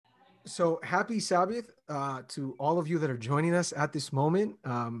So happy Sabbath to all of you that are joining us at this moment.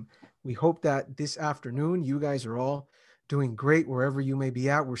 We hope that this afternoon you guys are all doing great wherever you may be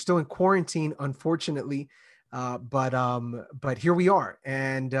at. We're still in quarantine, unfortunately, but here we are.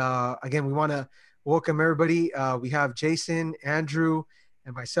 And again, we want to welcome everybody. We have Jason, Andrew,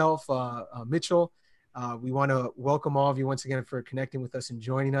 and myself, Mitchell. We want to welcome all of you once again for connecting with us and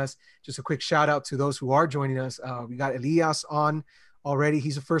joining us. Just a quick shout out to those who are joining us. We got Elias on already.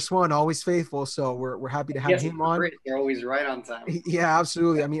 He's the first one, always faithful. So we're happy to have him on. Great. They're always right on time. Yeah,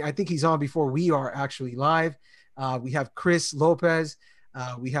 absolutely. I mean, I think he's on before we are actually live. We have Chris Lopez.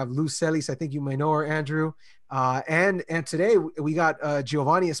 We have Lou Celis. I think you may know her, Andrew. And today we got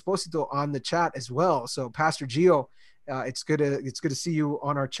Giovanni Esposito on the chat as well. So Pastor Gio, it's good to see you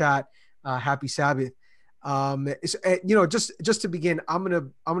on our chat. Happy Sabbath. Just to begin, I'm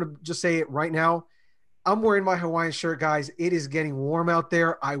gonna just say it right now. I'm wearing my Hawaiian shirt, guys. It is getting warm out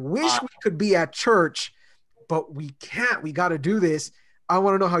there. I wish we could be at church, but we can't. We got to do this. I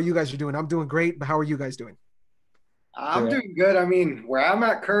want to know how you guys are doing. I'm doing great, but how are you guys doing? I'm doing good. I mean, where I'm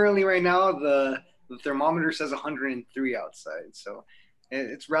at currently right now, the thermometer says 103 outside. So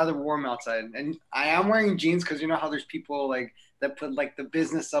it's rather warm outside. And I am wearing jeans because you know how there's people like that put like the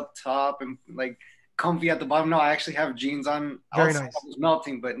business up top and like comfy at the bottom. No, I actually have jeans on. Very nice. I was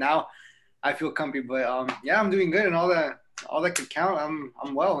melting, but now I feel comfy, but yeah, I'm doing good, and all that could count. I'm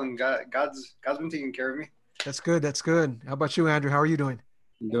well, and God's been taking care of me. That's good. That's good. How about you, Andrew? How are you doing?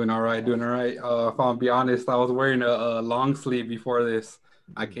 Doing all right. If I'm be honest, I was wearing a long sleeve before this.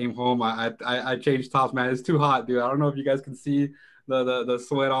 I came home. I changed tops, man. It's too hot, dude. I don't know if you guys can see the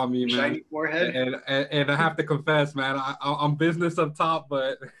sweat on me, man. Shiny forehead. And I have to confess, man, I'm business up top,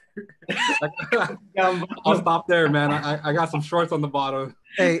 but I'll stop there, man. I got some shorts on the bottom.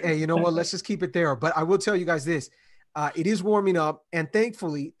 Hey, you know what? Let's just keep it there. But I will tell you guys this: it is warming up, and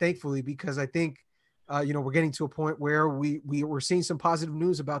thankfully, because I think we're getting to a point where we're seeing some positive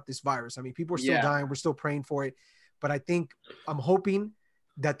news about this virus. I mean, people are still dying. We're still praying for it, but I'm hoping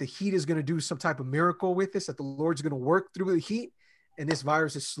that the heat is going to do some type of miracle with this. That the Lord's going to work through the heat, and this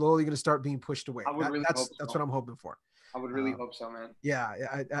virus is slowly going to start being pushed away. That's what I'm hoping for. I would really hope so, man. Yeah,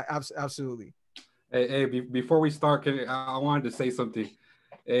 absolutely. Hey, before we start, I wanted to say something.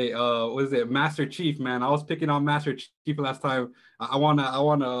 Hey, what is it, Master Chief, man? I was picking on Master Chief last time. I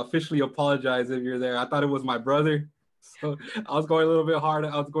wanna officially apologize if you're there. I thought it was my brother, so I was going a little bit hard.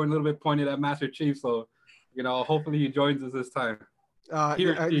 I was going a little bit pointed at Master Chief. So, hopefully he joins us this time.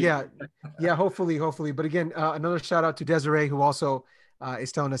 Hopefully. But again, another shout out to Desiree, who also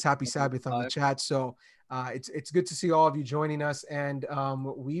is telling us happy Sabbath on the chat. So it's good to see all of you joining us, and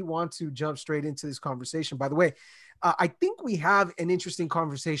we want to jump straight into this conversation. By the way, I think we have an interesting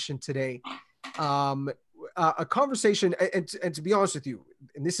conversation today. A conversation, and to be honest with you,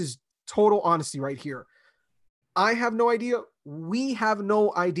 and this is total honesty right here, I have no idea. We have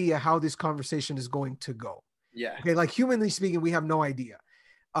no idea how this conversation is going to go. Yeah. Okay. Like, humanly speaking, we have no idea.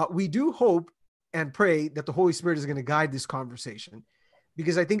 We do hope and pray that the Holy Spirit is going to guide this conversation,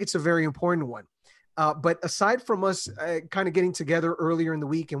 because I think it's a very important one. But aside from us kind of getting together earlier in the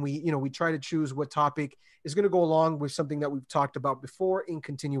week, and we try to choose what topic is going to go along with something that we've talked about before in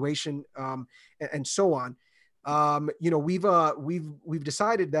continuation, and so on. We've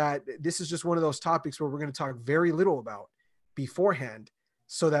decided that this is just one of those topics where we're going to talk very little about beforehand,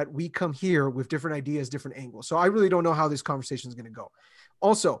 so that we come here with different ideas, different angles. So I really don't know how this conversation is going to go.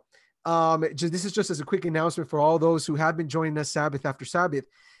 Also, this is just as a quick announcement for all those who have been joining us Sabbath after Sabbath.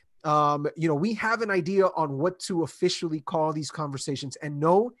 We have an idea on what to officially call these conversations, and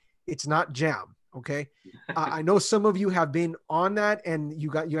no, it's not jam. Okay. I know some of you have been on that, and you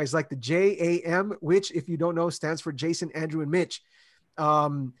guys like the JAM, which, if you don't know, stands for Jason, Andrew, and Mitch.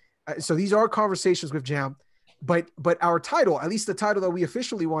 So these are conversations with jam, but our title, at least the title that we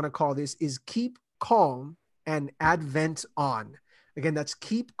officially want to call this, is Keep Calm and Advent On. Again, that's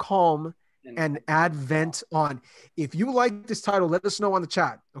Keep Calm and Advent On. If you like this title, let us know on the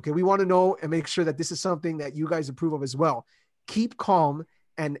chat. Okay, we want to know and make sure that this is something that you guys approve of as well. Keep Calm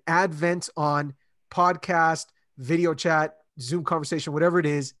and Advent On, podcast, video chat, Zoom conversation, whatever it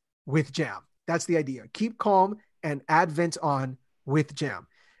is, with jam. That's the idea. Keep calm and Advent on with jam.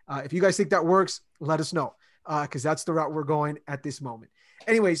 If you guys think that works, let us know, because that's the route we're going at this moment.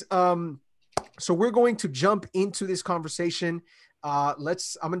 Anyways, so we're going to jump into this conversation. I'm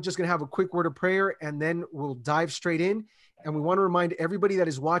just going to have a quick word of prayer, and then we'll dive straight in. And we want to remind everybody that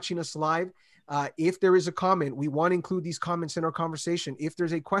is watching us live, if there is a comment, we want to include these comments in our conversation. If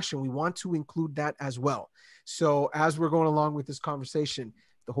there's a question, we want to include that as well. So as we're going along with this conversation,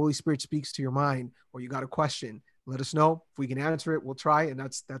 the Holy Spirit speaks to your mind, or you got a question, Let us know if we can answer it. We'll try, and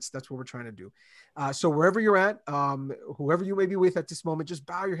that's what we're trying to do. So wherever you're at, whoever you may be with at this moment, just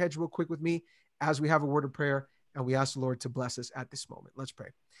bow your heads real quick with me as we have a word of prayer, and we ask the Lord to bless us at this moment. Let's pray.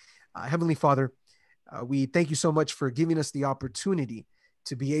 Heavenly Father, we thank you so much for giving us the opportunity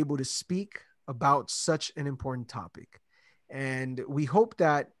to be able to speak about such an important topic. And we hope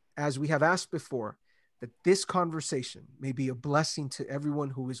that, as we have asked before, that this conversation may be a blessing to everyone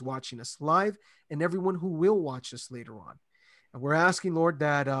who is watching us live and everyone who will watch us later on. And we're asking, Lord,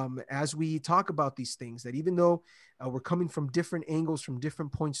 that as we talk about these things, that even though we're coming from different angles, from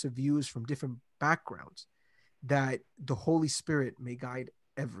different points of views, from different backgrounds, that the Holy Spirit may guide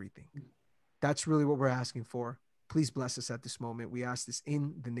everything. That's really what we're asking for. Please bless us at this moment. We ask this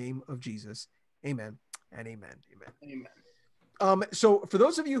in the name of Jesus. Amen and amen. Amen. Amen. So for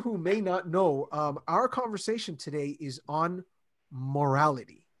those of you who may not know, our conversation today is on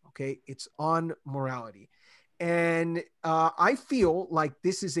morality. Okay. It's on morality. And I feel like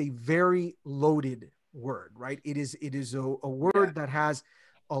this is a very loaded word, right? It is a word that has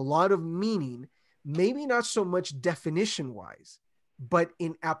a lot of meaning, maybe not so much definition wise, but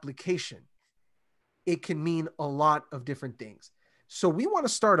in application, it can mean a lot of different things. So we want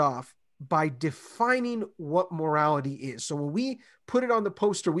to start off by defining what morality is. So when we put it on the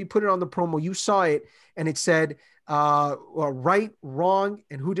poster, we put it on the promo, you saw it, and it said right, wrong,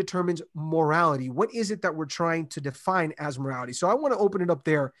 and who determines morality. What is it that we're trying to define as morality? So I want to open it up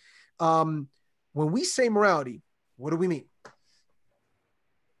there. When we say morality, what do we mean?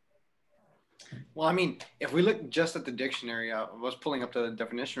 Well, I mean, if we look just at the dictionary, I was pulling up the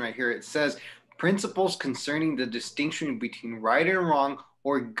definition right here. It says principles concerning the distinction between right and wrong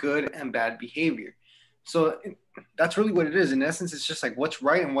or good and bad behavior. So that's really what it is. In essence, it's just like what's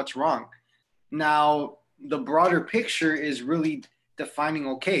right and what's wrong. Now, the broader picture is really defining,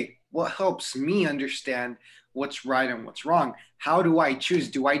 okay, what helps me understand what's right and what's wrong? How do I choose?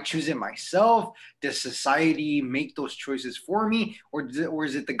 Do I choose it myself? Does society make those choices for me? Or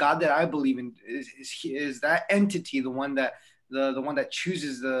is it the God that I believe in? Is that entity the one that the one that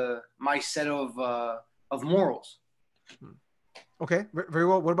chooses my set of morals? Okay, very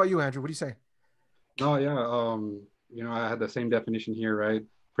well. What about you, Andrew? What do you say? No, yeah. I had the same definition here, right?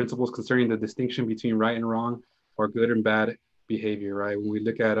 Principles concerning the distinction between right and wrong or good and bad behavior, right? When we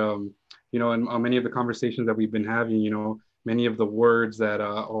look at, in many of the conversations that we've been having, many of the words that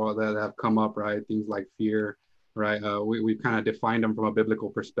have come up, right? Things like fear, right? We've kind of defined them from a biblical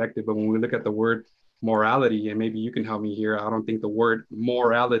perspective. But when we look at the word morality, and maybe you can help me here, I don't think the word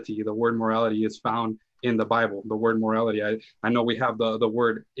morality is found in the Bible. The word morality, I know we have the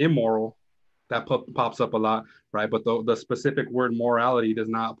word immoral that pops up a lot, right? But the specific word morality does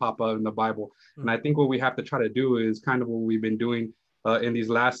not pop up in the Bible. And I think what we have to try to do is kind of what we've been doing in these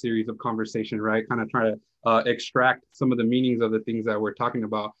last series of conversation, right? Kind of try to extract some of the meanings of the things that we're talking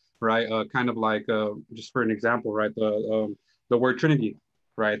about, right? Kind of like, just for an example, right? The word Trinity,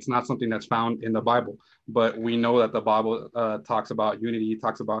 right? It's not something that's found in the Bible, but we know that the Bible talks about unity,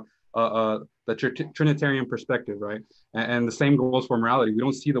 talks about the Trinitarian perspective, right? And the same goes for morality. We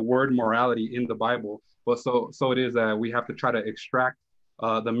don't see the word morality in the Bible, but so it is that we have to try to extract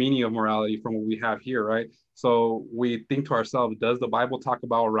the meaning of morality from what we have here, right? So we think to ourselves, does the Bible talk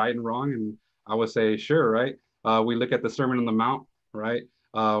about right and wrong? And I would say, sure, right? We look at the Sermon on the Mount, right?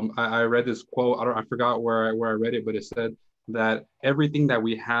 I read this quote. I forgot where I read it, but it said that everything that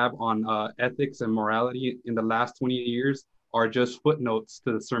we have on ethics and morality in the last 20 years are just footnotes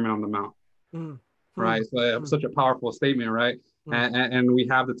to the Sermon on the Mount, right? So such a powerful statement, right? And we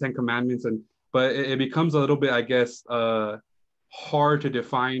have the Ten Commandments, but it becomes a little bit, I guess, hard to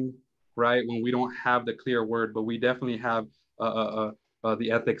define, right? When we don't have the clear word, but we definitely have the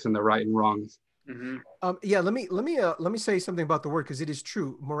ethics and the right and wrongs. Let me say something about the word, because it is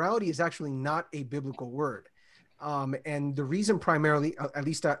true. Morality is actually not a biblical word. And the reason primarily, at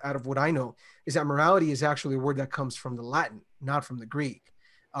least out of what I know, is that morality is actually a word that comes from the Latin, not from the Greek,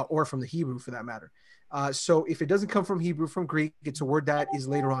 or from the Hebrew for that matter. So if it doesn't come from Hebrew, from Greek, it's a word that is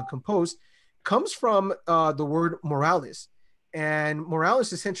later on composed, comes from the word moralis. And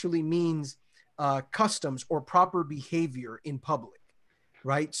moralis essentially means customs or proper behavior in public,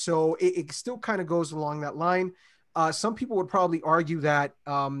 right? So it still kind of goes along that line. Some people would probably argue that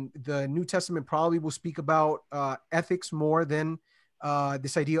the New Testament probably will speak about ethics more than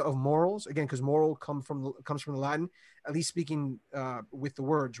this idea of morals. Again, because moral comes from the Latin, at least speaking with the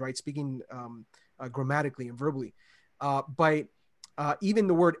words, right? Speaking grammatically and verbally. But even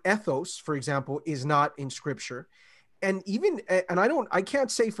the word ethos, for example, is not in Scripture. And I can't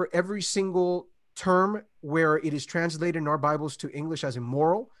say for every single term where it is translated in our Bibles to English as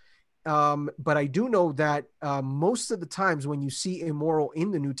immoral, But I do know that most of the times when you see immoral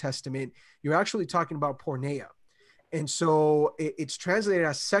in the New Testament, you're actually talking about porneia. And so it's translated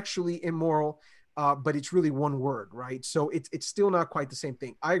as sexually immoral, but it's really one word, right? So it's still not quite the same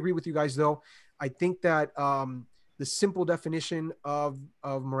thing. I agree with you guys, though. I think that the simple definition of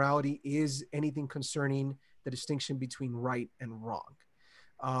morality is anything concerning the distinction between right and wrong.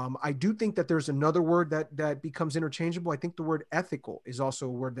 I do think that there's another word that becomes interchangeable. I think the word ethical is also a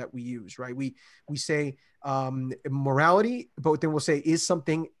word that we use, right? We say morality, but then we'll say, is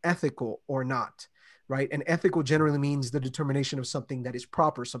something ethical or not? Right. And ethical generally means the determination of something that is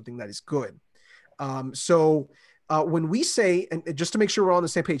proper, something that is good. So when we say, and just to make sure we're all on the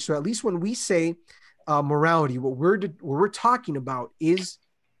same page, so at least when we say morality, what we're talking about is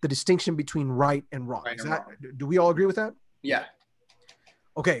the distinction between right and wrong. Right is and that, wrong. do we all agree with that? Yeah.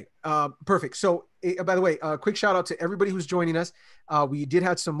 Okay, perfect. So, by the way, quick shout out to everybody who's joining us. We did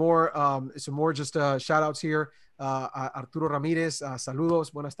have some more just shout outs here. Arturo Ramirez,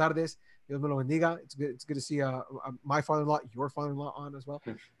 saludos, buenas tardes. Dios me lo bendiga. It's good to see my father-in-law, your father-in-law on as well.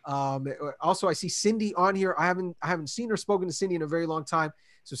 Also, I see Cindy on here. I haven't seen or spoken to Cindy in a very long time.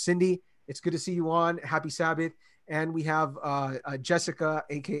 So, Cindy, it's good to see you on. Happy Sabbath. And we have Jessica,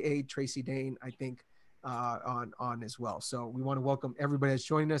 aka Tracy Dane, I think, on as well. So we want to welcome everybody that's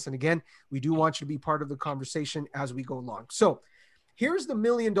joining us. And again, we do want you to be part of the conversation as we go along. So here's the $1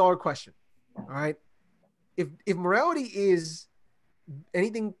 million question. All right. If morality is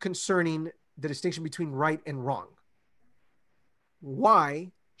anything concerning the distinction between right and wrong,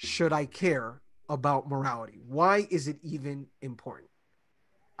 why should I care about morality? Why is it even important?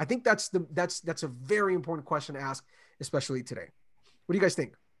 I think that's a very important question to ask, especially today. What do you guys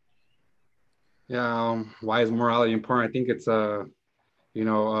think? Yeah, why is morality important? I think it's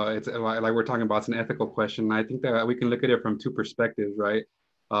it's like we're talking about, it's an ethical question. I think that we can look at it from two perspectives, right?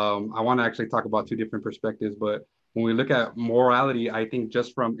 I want to actually talk about two different perspectives, but when we look at morality, I think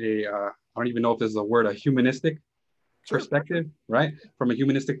just from I don't even know if this is a word, a humanistic perspective, right? From a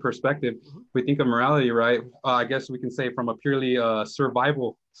humanistic perspective, we think of morality, right? I guess we can say from a purely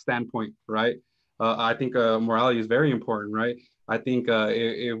survival standpoint, right? I think morality is very important, right? I think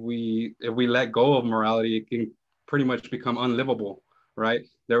if we let go of morality, it can pretty much become unlivable, right?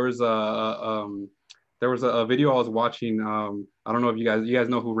 There was a video I was watching. I don't know if you guys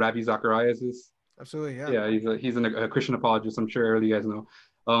know who Ravi Zacharias is. Absolutely, yeah. Yeah, he's a Christian apologist. I'm sure you guys know.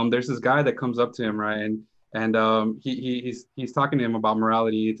 There's this guy that comes up to him, right, and he's talking to him about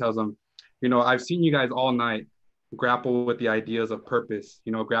morality. He tells him, I've seen you guys all night grapple with the ideas of purpose,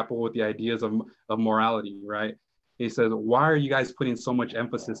 grapple with the ideas of morality, right? He says, why are you guys putting so much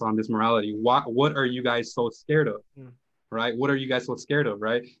emphasis on this morality? What are you guys so scared of? Right? What are you guys so scared of?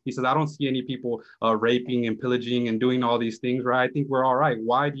 Right? He says, I don't see any people raping and pillaging and doing all these things, right? I think we're all right.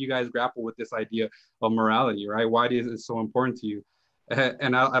 Why do you guys grapple with this idea of morality, right? Why is it so important to you?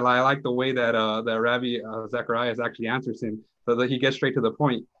 And I like the way that Ravi Zacharias actually answers him, so that he gets straight to the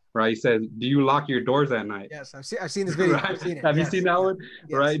point. Right, he says, "Do you lock your doors at night?" Yes, I've seen this video. Right? I've seen it. Have you seen that one?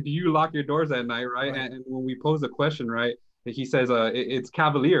 Yes. Right? Do you lock your doors at night? Right? And when we pose the question, right, he says, "It's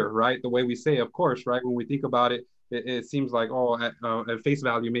cavalier," right? The way we say, of course, right? When we think about it, it seems like, at face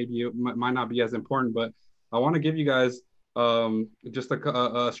value, maybe it might not be as important. But I want to give you guys just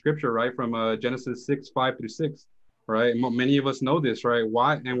a scripture, right, from Genesis 6:5-6, right? Many of us know this, right?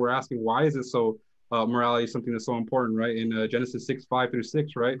 Why? And we're asking, why is it so? Morality is something that's so important, right? In Genesis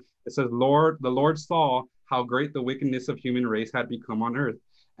 6:5-6, right? It says, the Lord saw how great the wickedness of human race had become on earth,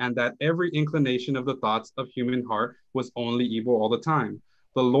 and that every inclination of the thoughts of human heart was only evil all the time.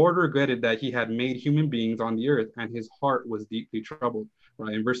 The Lord regretted that he had made human beings on the earth, and his heart was deeply troubled,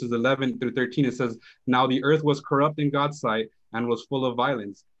 right? In verses 11-13, it says, now the earth was corrupt in God's sight and was full of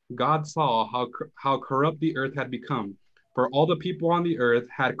violence. God saw how corrupt the earth had become, for all the people on the earth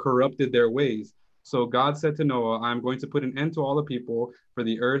had corrupted their ways. So God said to Noah, I am going to put an end to all the people, for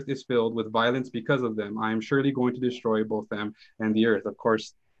the earth is filled with violence because of them. I am surely going to destroy both them and the earth. Of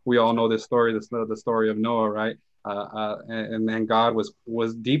course, we all know this story, the story of Noah, right? And then God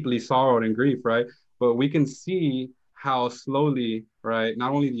was deeply sorrowed and grief, right? But we can see how slowly, right,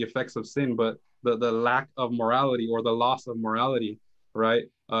 not only the effects of sin, but the lack of morality or the loss of morality, right,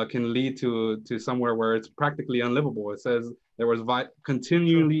 can lead to somewhere where it's practically unlivable. It says there was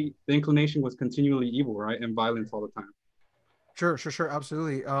the inclination was continually evil, right, and violence all the time. Sure,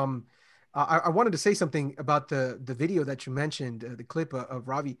 absolutely. I wanted to say something about the video that you mentioned, the clip of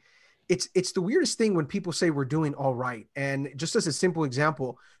Ravi. It's the weirdest thing when people say we're doing all right. And just as a simple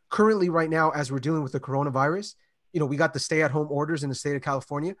example, currently right now, as we're dealing with the coronavirus, we got the stay-at-home orders in the state of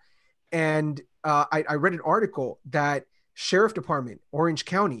California, and I read an article that Sheriff Department, Orange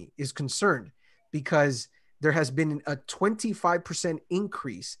County, is concerned because there has been a 25%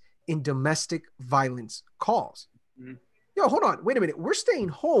 increase in domestic violence calls. Mm. Yo, hold on. Wait a minute. We're staying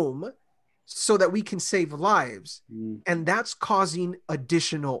home so that we can save lives. And that's causing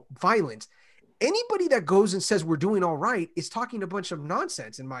additional violence. Anybody that goes and says we're doing all right is talking a bunch of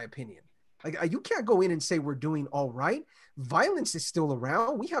nonsense, in my opinion. Like, you can't go in and say we're doing all right. Violence is still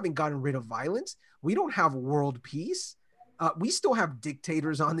around. We haven't gotten rid of violence. We don't have world peace. We still have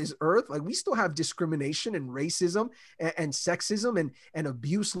dictators on this earth. Like, we still have discrimination and racism and sexism and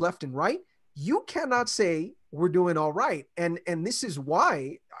abuse left and right. You cannot say we're doing all right. And this is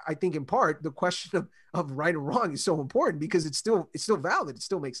why I think, in part, the question of right or wrong is so important, because it's still valid. It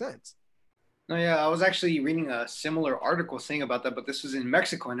still makes sense. No, yeah, I was actually reading a similar article saying about that, but this was in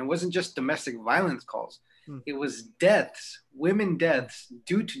Mexico, and it wasn't just domestic violence calls. It was deaths, women deaths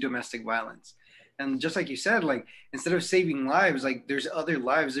due to domestic violence. And just like you said, like, instead of saving lives, like, there's other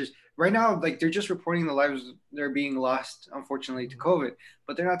lives. There's right now, like, they're just reporting the lives that are being lost, unfortunately, to COVID,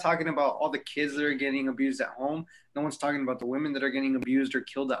 but they're not talking about all the kids that are getting abused at home. No one's talking about the women that are getting abused or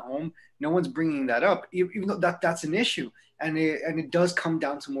killed at home. No one's bringing that up, even though that's an issue. And it does come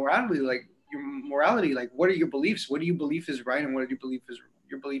down to morality, like, your morality, like, what are your beliefs? What do you believe is right, and what do you believe is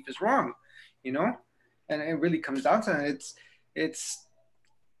your belief is wrong? You know, and it really comes down to that.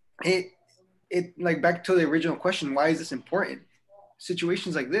 It like, back to the original question, why is this important?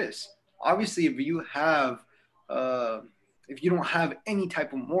 Situations like this, obviously, if you don't have any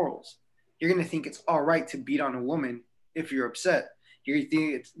type of morals, you're gonna think it's all right to beat on a woman. If you're upset, you're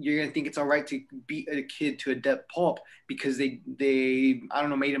gonna think it's all right to beat a kid to a dead pulp because they I don't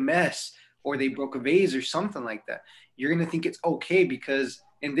know, made a mess, or they broke a vase or something like that. You're going to think it's okay because,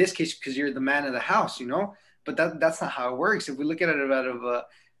 in this case, because you're the man of the house, you know? But that's not how it works. If we look at it out of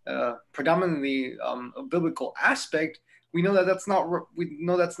a predominantly a biblical aspect, we know that's not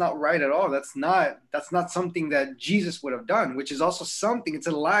right at all. That's not something that Jesus would have done, which is also something, it's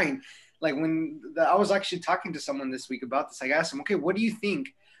a line. Like, I was actually talking to someone this week about this, I asked him, okay, what do you think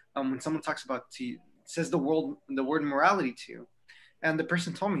when someone talks about says the word morality to you? And the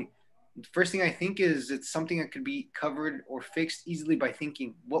person told me, the first thing I think is it's something that could be covered or fixed easily by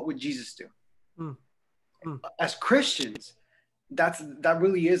thinking, what would Jesus do? As Christians, that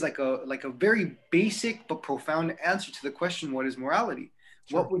really is like a very basic but profound answer to the question, what is morality?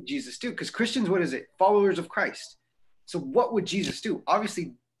 Sure. What would Jesus do? Because Christians, what is it? Followers of Christ. So what would Jesus do?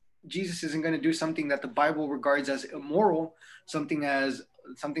 Obviously, Jesus isn't going to do something that the Bible regards as immoral, something that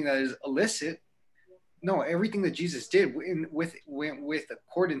is illicit. No, everything that Jesus did with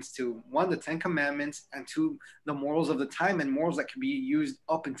accordance to, one, the 10 Commandments, and two, the morals of the time, and morals that can be used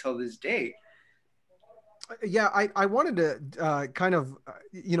up until this day. Yeah, I wanted to kind of,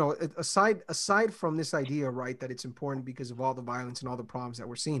 aside from this idea, right, that it's important because of all the violence and all the problems that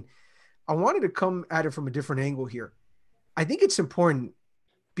we're seeing, I wanted to come at it from a different angle here. I think it's important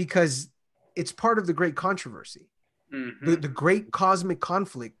because it's part of the great controversy, the great cosmic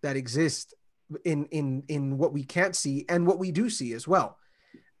conflict that exists in what we can't see and what we do see as well.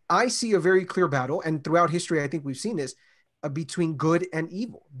 I see a very clear battle, and throughout history, I think we've seen this, between good and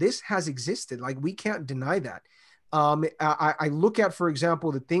evil. This has existed. Like, we can't deny that. I look at, for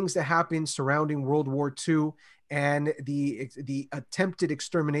example, the things that happened surrounding World War II and the attempted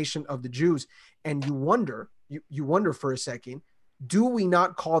extermination of the Jews, and you wonder for a second, do we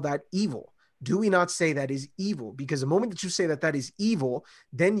not call that evil? Do we not say that is evil? Because the moment that you say that is evil,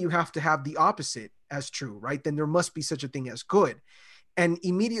 then you have to have the opposite as true, right? Then there must be such a thing as good. And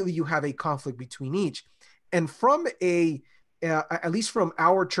immediately you have a conflict between each. And from at least from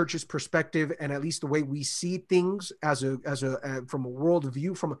our church's perspective, and at least the way we see things from a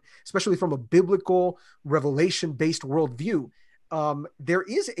worldview, especially from a biblical revelation-based worldview, there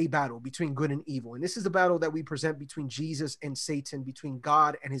is a battle between good and evil. And this is the battle that we present between Jesus and Satan, between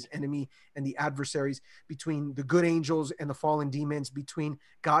God and his enemy and the adversaries, between the good angels and the fallen demons, between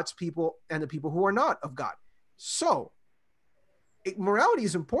God's people and the people who are not of God. So morality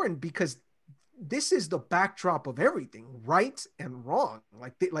is important because this is the backdrop of everything, right and wrong.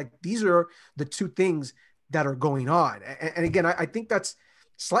 Like these are the two things that are going on. And again, I think that's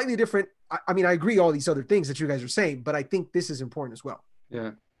slightly different. I mean, I agree all these other things that you guys are saying, but I think this is important as well.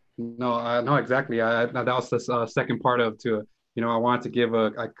 Yeah, no, exactly. That was the second part of I wanted to give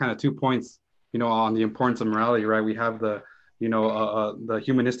a kind of 2 points, on the importance of morality, right? We have the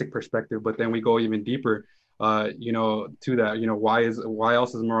humanistic perspective, but then we go even deeper, to that, why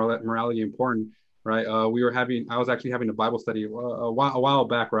else is morality important, right? I was actually having a Bible study a while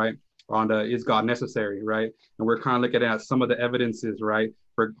back, right? On is God necessary, right? And we're kind of looking at some of the evidences, right,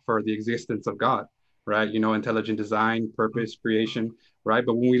 for the existence of God, right? You know, intelligent design, purpose, creation, right?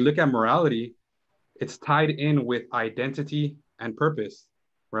 But when we look at morality, it's tied in with identity and purpose,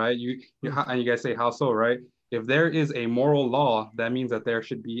 right? And you guys say, how so, right? If there is a moral law, that means that there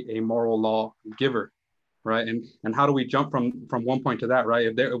should be a moral law giver, right? And how do we jump from one point to that, right?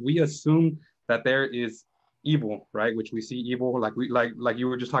 If we assume that there is evil, right, which we see evil, like you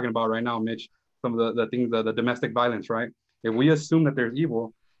were just talking about right now, Mitch, some of the things, the domestic violence, right? If we assume that there's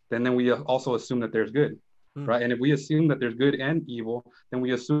evil, then we also assume that there's good, right? And if we assume that there's good and evil, then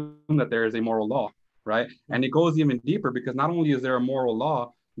we assume that there is a moral law, right? And it goes even deeper, because not only is there a moral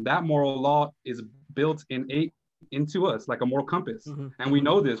law, that moral law is built into us like a moral compass. And we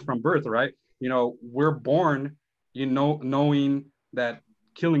know this from birth, right? You know, we're born, knowing that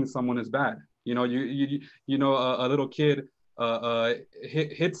killing someone is bad. You know, a little kid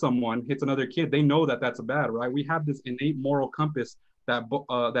hits another kid. They know that that's bad, right? We have this innate moral compass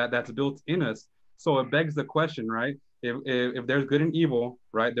that's built in us. So it begs the question, right? If there's good and evil,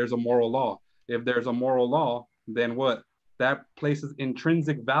 right, there's a moral law. If there's a moral law, then what? That places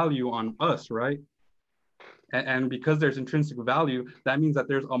intrinsic value on us, right? And because there's intrinsic value, that means that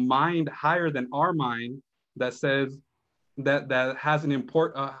there's a mind higher than our mind that says that has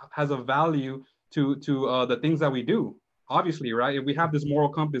has a value to the things that we do. Obviously, right? If we have this moral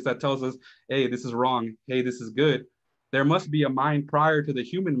compass that tells us, hey, this is wrong, hey, this is good, there must be a mind prior to the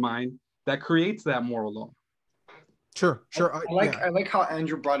human mind that creates that moral law. Sure. I like how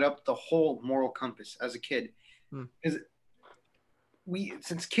Andrew brought up the whole moral compass as a kid. Because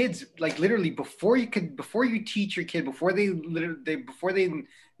since kids, like literally before you teach your kid, before they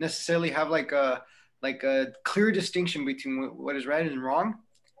necessarily have like a clear distinction between what is right and wrong,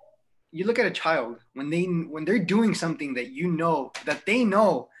 you look at a child when they're doing something that they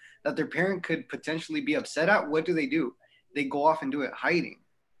know that their parent could potentially be upset at. What do? They go off and do it hiding.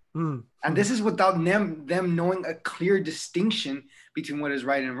 And this is without them knowing a clear distinction between what is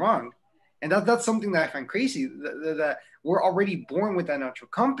right and wrong. And that's something that I find crazy, that we're already born with that natural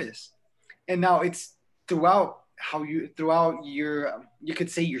compass. And now it's throughout your, you could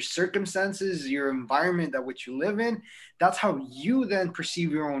say, your circumstances, your environment that which you live in, that's how you then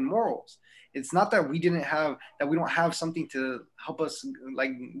perceive your own morals. It's not that we don't have something to help us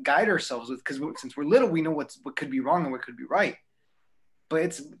like guide ourselves with, because since we're little, we know what could be wrong and what could be right. But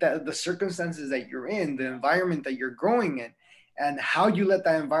it's the circumstances that you're in, the environment that you're growing in, and how you let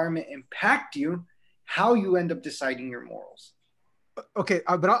that environment impact you, how you end up deciding your morals. Okay,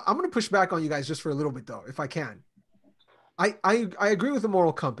 but I'm going to push back on you guys just for a little bit, though, if I can. I agree with the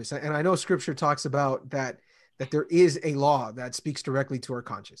moral compass, and I know Scripture talks about that there is a law that speaks directly to our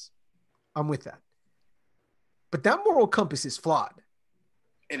conscience. I'm with that, but that moral compass is flawed.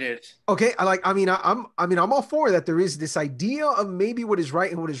 It is. Okay, I'm all for that. There is this idea of maybe what is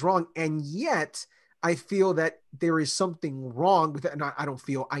right and what is wrong, and yet I feel that there is something wrong with that. And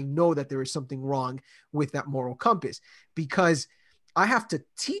I know that there is something wrong with that moral compass, because I have to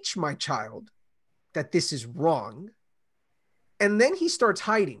teach my child that this is wrong, and then he starts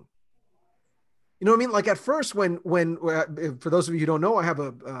hiding. You know what I mean? Like at first, when for those of you who don't know, I have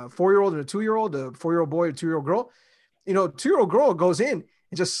a 4-year-old and a 2-year-old, a 4-year-old boy, a 2-year-old girl. 2-year-old girl goes in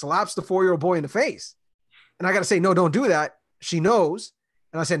and just slaps the 4-year-old boy in the face. And I got to say, no, don't do that. She knows.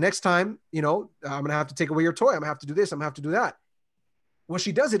 And I said, next time, I'm going to have to take away your toy. I'm going to have to do this. I'm going to have to do that. Well,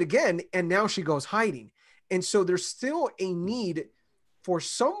 she does it again. And now she goes hiding. And so there's still a need for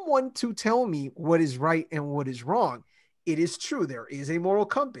someone to tell me what is right and what is wrong. It is true. There is a moral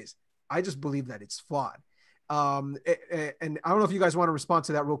compass. I just believe that it's flawed. And I don't know if you guys want to respond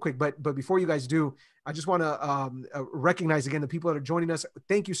to that real quick, but before you guys do, I just want to recognize again the people that are joining us.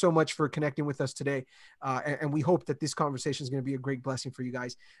 Thank you so much for connecting with us today. And we hope that this conversation is going to be a great blessing for you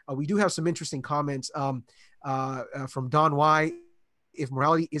guys. We do have some interesting comments from Don Y. If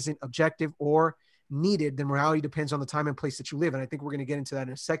morality isn't objective or needed, then morality depends on the time and place that you live. And I think we're going to get into that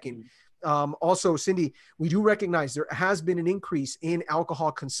in a second. Also, Cindy, we do recognize there has been an increase in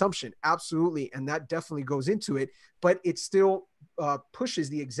alcohol consumption. Absolutely. And that definitely goes into it, but it still pushes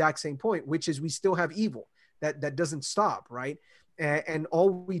the exact same point, which is we still have evil that doesn't stop. Right. And all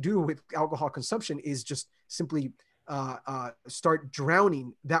we do with alcohol consumption is just simply start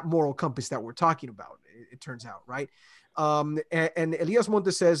drowning that moral compass that we're talking about. It turns out. Right. And Elias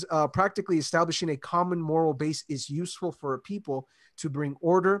Montes says, practically establishing a common moral base is useful for a people to bring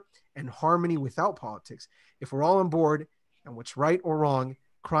order and harmony without politics. If we're all on board and what's right or wrong,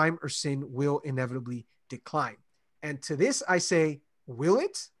 crime or sin will inevitably decline. And to this, I say, will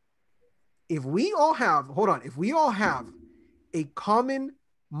it? If we all have a common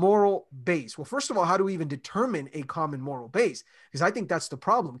moral base. Well, first of all, how do we even determine a common moral base? Because I think that's the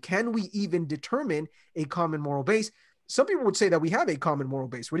problem. Can we even determine a common moral base? Some people would say that we have a common moral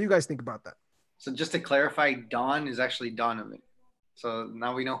base. What do you guys think about that? So just to clarify, Don is actually Donovan. So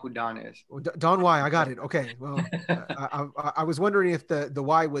now we know who Don is. Don Y. I got it. Okay. Well, I was wondering if the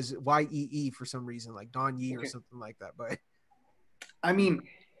Y was YEE for some reason, like Don Yee or something like that. But I mean,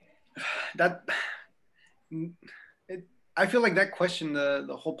 I feel like that question,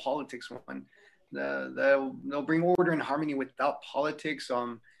 the whole politics one, they'll bring order and harmony without politics.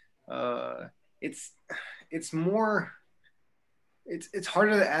 It's more. It's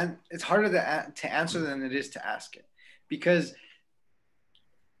harder to answer than it is to ask it, because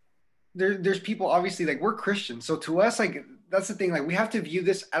there's people, obviously, like, we're Christians, so to us, like, that's the thing, like, we have to view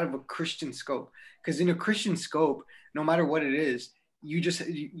this out of a Christian scope, because in a Christian scope, no matter what it is,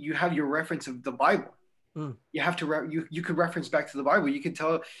 you have your reference of the Bible. You have to you could reference back to the Bible. You could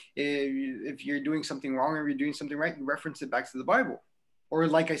tell if you're doing something wrong or you're doing something right, you reference it back to the Bible. Or,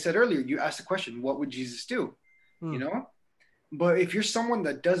 like I said earlier, you ask the question, what would Jesus do? You know. But if you're someone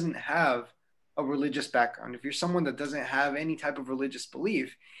that doesn't have a religious background, if you're someone that doesn't have any type of religious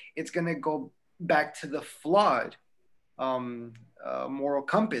belief, it's going to go back to the flawed moral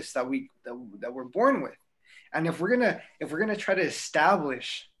compass that we're born with. And if we're gonna try to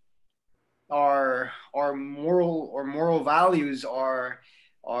establish our moral values, our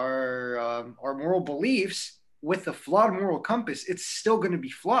moral beliefs with the flawed moral compass, it's still going to be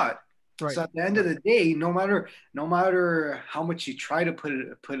flawed. Right. So at the end of the day, no matter how much you try to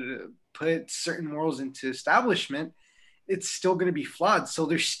put certain morals into establishment, it's still going to be flawed. So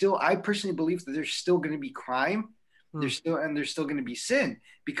I personally believe that there's still going to be crime. There's still going to be sin,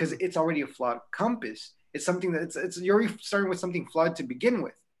 because it's already a flawed compass. It's something that you're already starting with something flawed to begin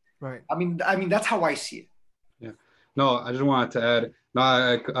with. Right. I mean, that's how I see it. Yeah. No, I just wanted to add, no,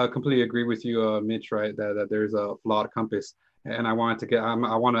 I completely agree with you, Mitch, right? That there's a flawed compass. And I want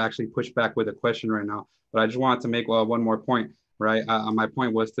to actually push back with a question right now, but I just wanted to make one more point, right? My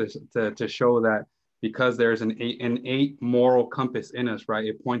point was to show that because there's an innate moral compass in us, right?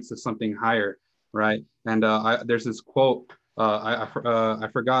 It points to something higher, right? And there's this quote, I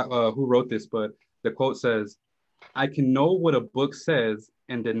forgot who wrote this, but the quote says, "I can know what a book says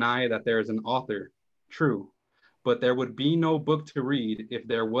and deny that there is an author. True, but there would be no book to read if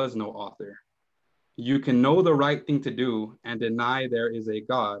there was no author. You can know the right thing to do and deny there is a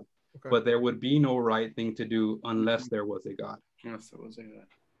God, but there would be no right thing to do unless there was a God." Unless there was a God.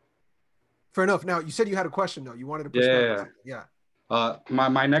 Fair enough. Now, you said you had a question, though. You wanted to push back. Yeah.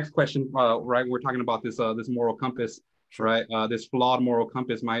 My next question, right? We're talking about this moral compass, right? This flawed moral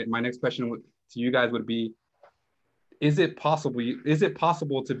compass. My next question to you guys would be: Is it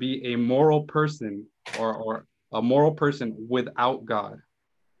possible to be a moral person or a moral person without God?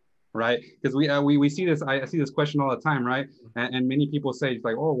 Right? Because we see this, I see this question all the time, right? And many people say, it's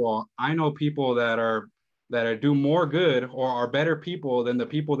like, oh, well, I know people that do more good or are better people than the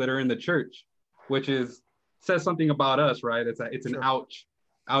people that are in the church, which says something about us, right? It's an ouch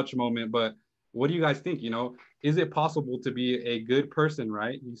moment. But what do you guys think? You know, is it possible to be a good person,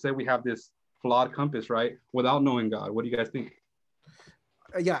 right? You said we have this flawed compass, right? Without knowing God. What do you guys think?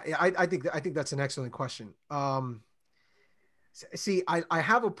 Yeah, I think that's an excellent question. See, I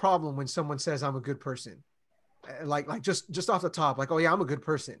have a problem when someone says I'm a good person, like just off the top, like, oh yeah, I'm a good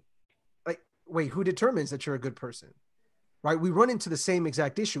person. Like, wait, who determines that you're a good person? Right? We run into the same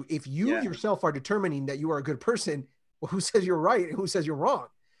exact issue. If you yourself are determining that you are a good person, well, who says you're right and who says you're wrong?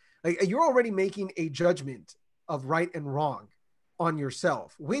 Like, you're already making a judgment of right and wrong on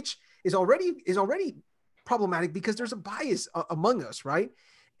yourself, which is already problematic because there's a bias among us, right?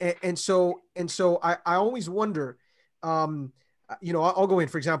 And so I always wonder. I'll go in,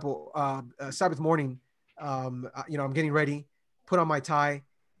 for example, Sabbath morning, I'm getting ready, put on my tie,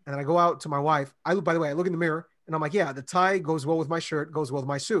 and then I go out to my wife. By the way, I look in the mirror and I'm like, yeah, the tie goes well with my shirt, goes well with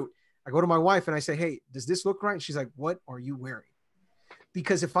my suit. I go to my wife and I say, hey, does this look right? And she's like, what are you wearing?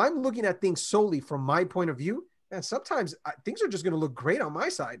 Because if I'm looking at things solely from my point of view, and sometimes things are just going to look great on my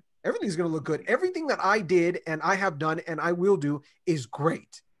side. Everything's going to look good. Everything that I did and I have done and I will do is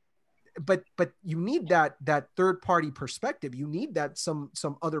great. But you need that third party perspective. You need that some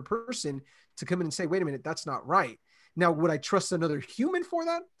other person to come in and say, wait a minute, that's not right. Now, would I trust another human for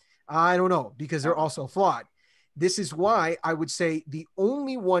that? I don't know, because they're also flawed. This is why I would say the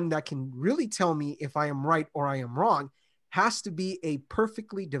only one that can really tell me if I am right or I am wrong has to be a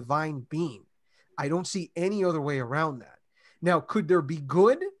perfectly divine being. I don't see any other way around that. Now, could there be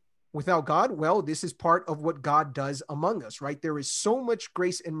good without God? Well, this is part of what God does among us, right? There is so much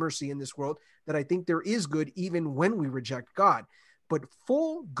grace and mercy in this world that I think there is good even when we reject God. But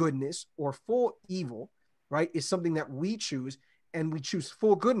full goodness or full evil, right, is something that we choose, and we choose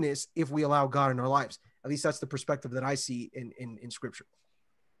full goodness if we allow God in our lives. At least that's the perspective that I see in Scripture.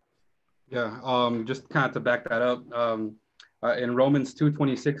 Yeah, just kind of to back that up, in Romans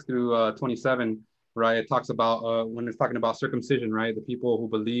 2:26 through 27, right, it talks about when it's talking about circumcision, right, the people who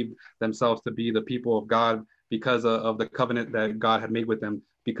believe themselves to be the people of God because of the covenant that God had made with them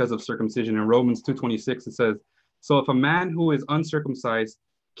because of circumcision. In Romans 2:26, it says, so if a man who is uncircumcised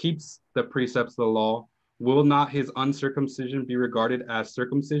keeps the precepts of the law, will not his uncircumcision be regarded as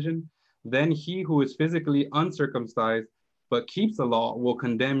circumcision? Then he who is physically uncircumcised but keeps the law will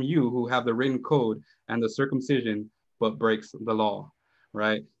condemn you who have the written code and the circumcision but breaks the law,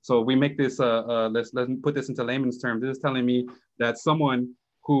 right? So we make this, let's put this into layman's terms. This is telling me that someone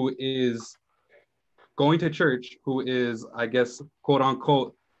who is going to church, who is, I guess, quote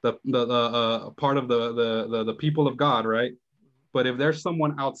unquote, the part of the people of God, right? But if there's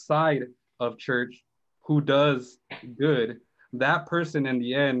someone outside of church who does good, that person in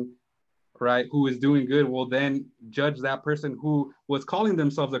the end, right, who is doing good, will then judge that person who was calling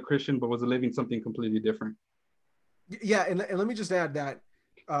themselves a Christian but was living something completely different. Yeah, and let me just add that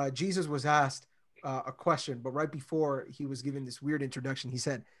Jesus was asked a question, but right before he was given this weird introduction, he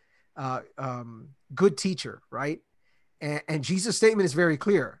said, good teacher, right? And Jesus' statement is very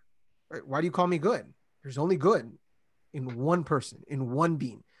clear. Right? Why do you call me good? There's only good in one person, in one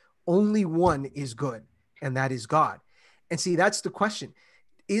being. Only one is good, and that is God. And see, that's the question.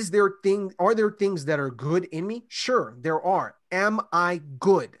 Are there things that are good in me? Sure, there are. Am I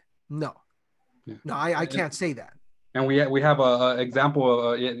good? No. Yeah. No, I can't say that. And we have a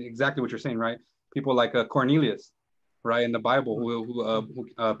example of exactly what you're saying, right? People like Cornelius, right, in the Bible,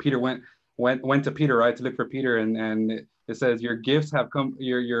 who Peter went to Peter, right, to look for Peter, and it says your gifts have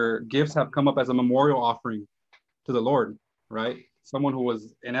come up as a memorial offering to the Lord, right? Someone who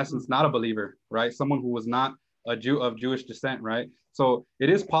was in essence not a believer, right? Someone who was not a Jew of Jewish descent, right? So it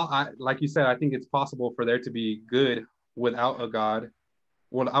is like you said, I think it's possible for there to be good without a God.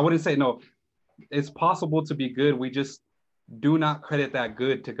 Well, I wouldn't say no. It's possible to be good. We just do not credit that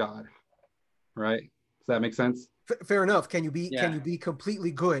good to God, right? Does that make sense? Fair enough. Can you be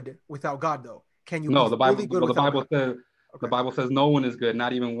completely good without God though? Can you No, be the Bible, fully good the without Bible God? says Okay. the Bible says no one is good,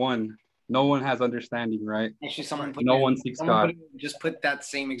 not even one. No one has understanding, right? Actually, no one seeks God. Just put that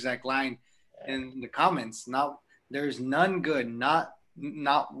same exact line in the comments. Now there's none good, not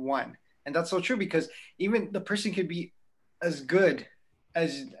one, and that's so true because even the person could be as good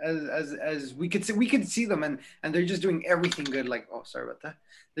as we could see. We could see them, and they're just doing everything good. Like, oh, sorry about that.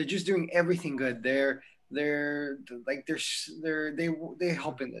 They're just doing everything good. They're like they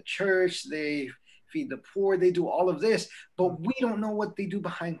help in the church. They feed the poor. They do all of this, but we don't know what they do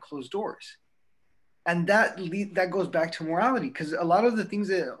behind closed doors. And that goes back to morality, because a lot of the things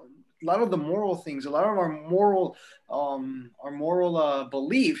that, a lot of the moral things, a lot of our moral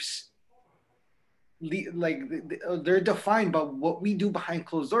beliefs, like they're defined by what we do behind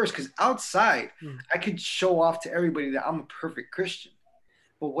closed doors. Because outside, I could show off to everybody that I'm a perfect Christian,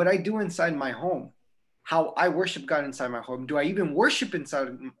 but what I do inside my home, how I worship God inside my home, do I even worship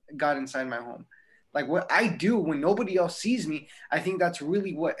God inside my home? Like what I do when nobody else sees me, I think that's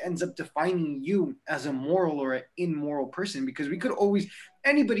really what ends up defining you as a moral or an immoral person. Because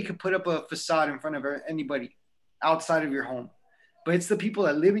anybody could put up a facade in front of anybody outside of your home, but it's the people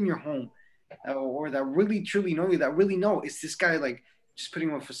that live in your home or that really truly know you, that really know, is this guy like just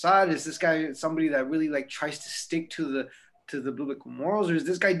putting up a facade? Is this guy somebody that really like tries to stick to the biblical morals, or is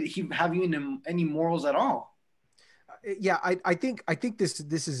this guy, he have even any morals at all? Yeah, I think this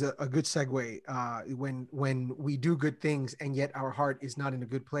is a good segue when we do good things and yet our heart is not in a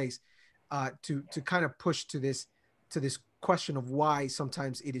good place, to kind of push to this question of why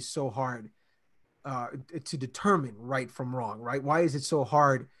sometimes it is so hard to determine right from wrong, right? Why is it so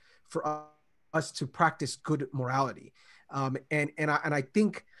hard for us to practice good morality? And I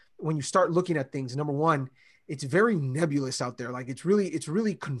think when you start looking at things, number one, it's very nebulous out there. Like it's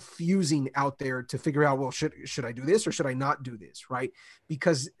really confusing out there to figure out, well, should I do this or should I not do this? Right.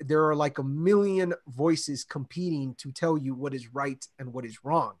 Because there are like a million voices competing to tell you what is right and what is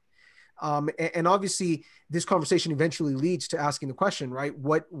wrong. And obviously this conversation eventually leads to asking the question, right?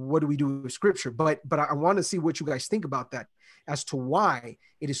 What do we do with scripture? But I want to see what you guys think about that as to why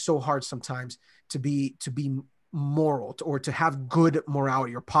it is so hard sometimes to be moral or to have good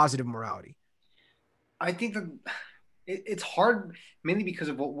morality or positive morality. I think that it's hard mainly because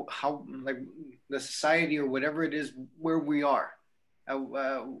of how like the society or whatever it is where we are,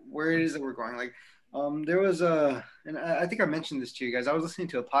 where it is that we're going. Like, there was and I think I mentioned this to you guys. I was listening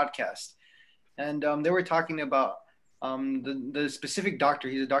to a podcast, and they were talking about The specific doctor,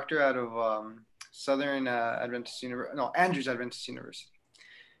 he's a doctor out of Southern Adventist University, no, Andrews Adventist University.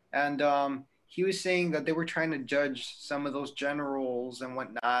 And he was saying that they were trying to judge some of those generals and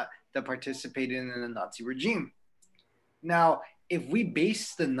whatnot that participated in the Nazi regime. Now, if we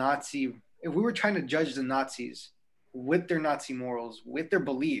were trying to judge the Nazis with their Nazi morals, with their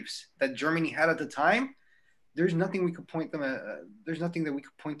beliefs that Germany had at the time, there's nothing we could point them at. There's nothing that we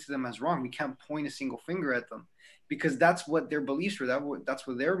could point to them as wrong. We can't point a single finger at them because that's what their beliefs were. That's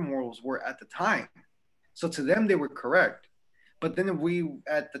what their morals were at the time. So to them, they were correct. But then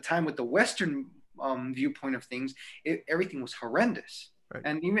at the time with the Western viewpoint of things, everything was horrendous. Right.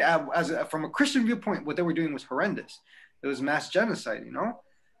 And even from a Christian viewpoint, what they were doing was horrendous. It was mass genocide, you know.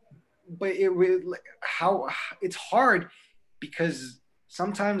 But it's hard because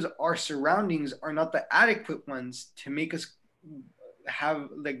sometimes our surroundings are not the adequate ones to make us have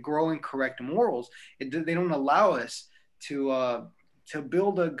like grow in correct morals. They don't allow us to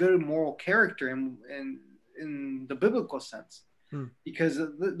build a good moral character in the biblical sense. Because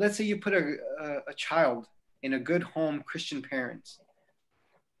let's say you put a child in a good home, Christian parents,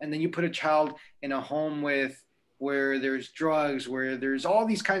 and then you put a child in a home where there's drugs, where there's all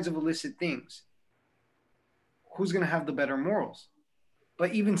these kinds of illicit things. Who's going to have the better morals?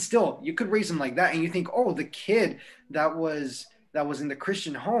 But even still, you could raise them like that, and you think, oh, the kid that was in the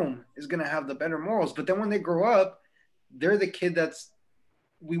Christian home is going to have the better morals. But then when they grow up, they're the kid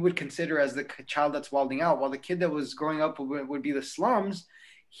we would consider as the child that's wilding out, while the kid that was growing up would be the slums.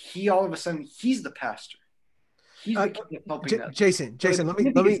 All of a sudden, he's the pastor. He's the kid that's helping us. Jason, let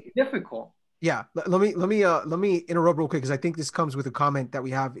me it's difficult. Yeah, let me interrupt real quick because I think this comes with a comment that we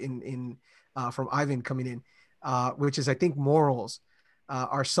have in from Ivan coming in, which is I think morals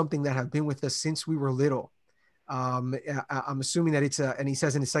are something that have been with us since we were little. I'm assuming that and he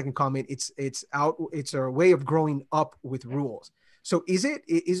says in his second comment, it's a way of growing up with rules. So is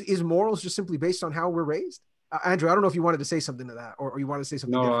morals just simply based on how we're raised? Andrew, I don't know if you wanted to say something to that or you want to say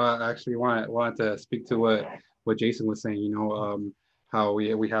something. No, different. I actually wanted to speak to what Jason was saying. You know, how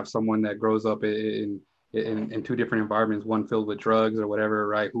we have someone that grows up in two different environments, one filled with drugs or whatever,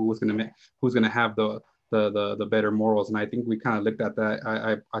 right? Who's gonna have the better morals? And I think we kind of looked at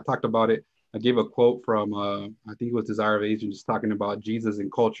that. I talked about it. I gave a quote from I think it was Desire of Ages, just talking about Jesus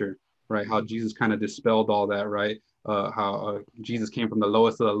and culture, right? How Jesus kind of dispelled all that, right? How Jesus came from the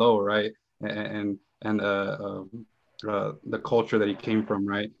lowest of the low, right? And the culture that he came from,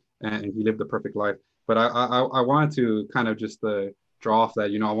 right? And he lived a perfect life. But I wanted to kind of just draw off that,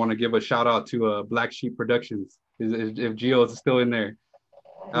 you know, I want to give a shout out to Black Sheep Productions. If Gio is still in there.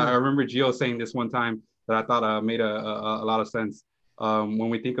 I remember Gio saying this one time that I thought made a lot of sense. When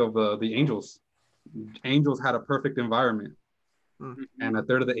we think of the angels had a perfect environment, and a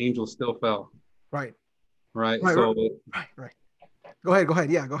third of the angels still fell. Right. Right. Right. So. Right. Go ahead.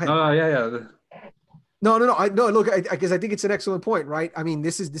 Yeah. Go ahead. Yeah. No. Look, because I think it's an excellent point, right? I mean,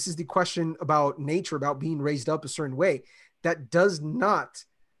 this is the question about nature, about being raised up a certain way. That does not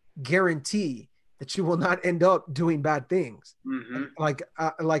guarantee that you will not end up doing bad things. Mm-hmm. I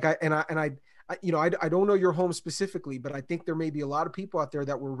don't know your home specifically, but I think there may be a lot of people out there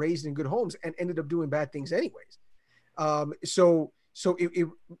that were raised in good homes and ended up doing bad things anyways. I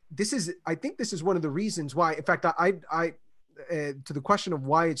think this is one of the reasons why. In fact, to the question of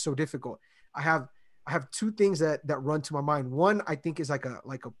why it's so difficult, I have two things that run to my mind. One, I think, is like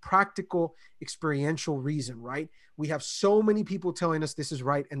a practical, experiential reason, right? We have so many people telling us this is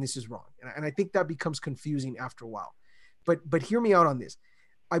right and this is wrong. And I think that becomes confusing after a while. But hear me out on this.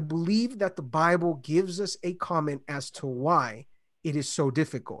 I believe that the Bible gives us a comment as to why it is so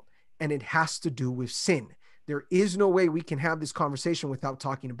difficult, and it has to do with sin. There is no way we can have this conversation without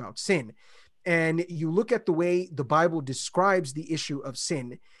talking about sin. And you look at the way the Bible describes the issue of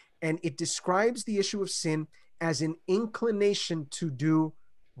sin, and it describes the issue of sin as an inclination to do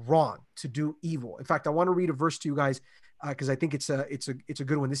wrong, to do evil. In fact, I want to read a verse to you guys because I think it's a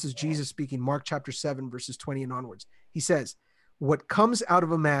good one. This is Jesus speaking, Mark chapter 7, verses 20 and onwards. He says, "What comes out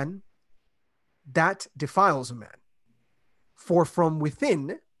of a man, that defiles a man. For from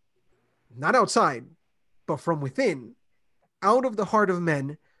within, not outside, but from within, out of the heart of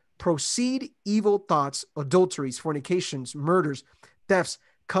men, proceed evil thoughts, adulteries, fornications, murders, thefts,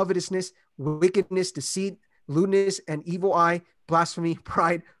 covetousness, wickedness, deceit, lewdness, and evil eye, blasphemy,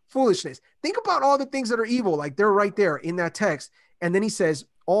 pride, foolishness." Think about all the things that are evil, like they're right there in that text. And then he says,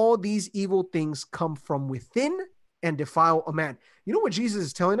 all these evil things come from within and defile a man. You know what Jesus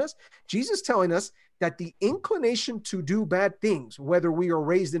is telling us? Jesus is telling us that the inclination to do bad things, whether we are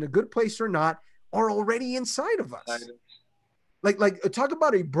raised in a good place or not, are already inside of us. Like talk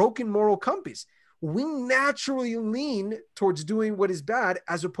about a broken moral compass. we naturally lean towards doing what is bad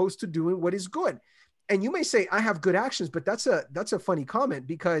as opposed to doing what is good. And you may say, I have good actions, but that's a funny comment,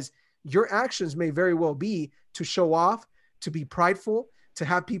 because your actions may very well be to show off, to be prideful, to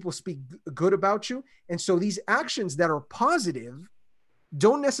have people speak good about you. And so these actions that are positive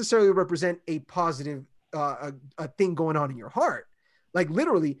don't necessarily represent a positive a thing going on in your heart. Like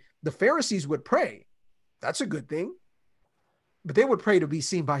literally, the Pharisees would pray. That's a good thing. But they would pray to be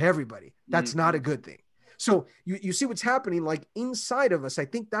seen by everybody. That's not a good thing. So you see what's happening like inside of us. I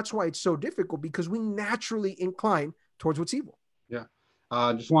think that's why it's so difficult, because we naturally incline towards what's evil. Yeah.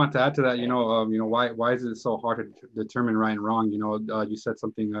 Just wanted to add to that, why is it so hard to determine right and wrong? You said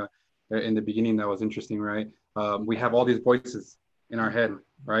something in the beginning that was interesting, right? We have all these voices in our head,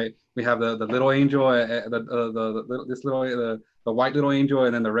 right? We have the little angel, the white little angel,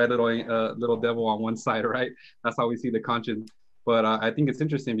 and then the red little devil on one side, right? That's how we see the conscience. But I think it's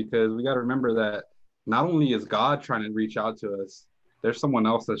interesting because we got to remember that not only is God trying to reach out to us, there's someone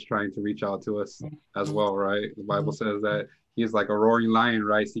else that's trying to reach out to us as well, right? The Bible says that he's like a roaring lion,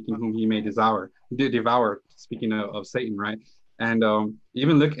 right? Seeking whom he may devour, speaking of Satan, right? And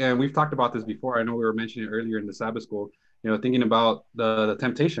and we've talked about this before. I know we were mentioning it earlier in the Sabbath school, thinking about the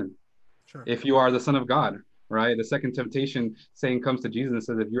temptation. Sure. If you are the Son of God, right? The second temptation, saying comes to Jesus and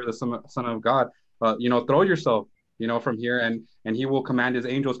says, if you're the son of God, throw yourself, from here, and he will command his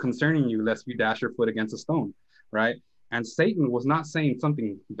angels concerning you, lest you dash your foot against a stone, right? And Satan was not saying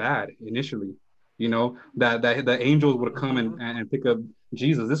something bad initially, that the angels would come and pick up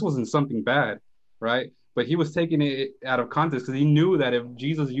Jesus. This wasn't something bad, right? But he was taking it out of context because he knew that if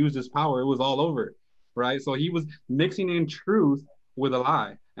Jesus used his power, it was all over, right? So he was mixing in truth with a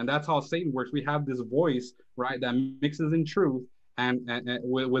lie. And that's how Satan works. We have this voice, right, that mixes in truth and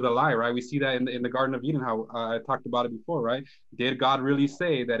with a lie, right? We see that in the Garden of Eden, how I talked about it before, right? Did God really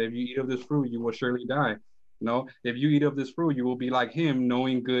say that if you eat of this fruit, you will surely die? If you eat of this fruit, you will be like him,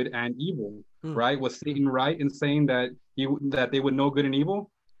 knowing good and evil, right? Was Satan right in saying that they would know good and evil?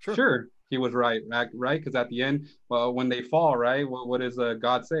 Sure, he was right? Because at the end, when they fall, right, what does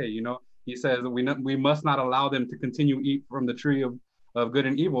God say? He says we must not allow them to continue eat from the tree of good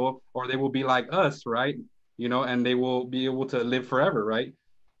and evil, or they will be like us, right? And they will be able to live forever, right?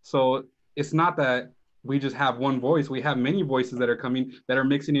 So it's not that we just have one voice. We have many voices that are coming, that are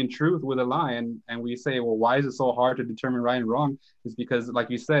mixing in truth with a lie. And we say, well, why is it so hard to determine right and wrong? It's because, like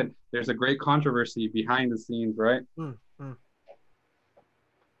you said, there's a great controversy behind the scenes, right? And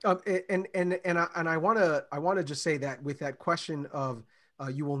I want to just say that with that question of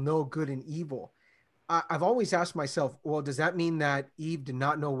you will know good and evil, I've always asked myself, well, does that mean that Eve did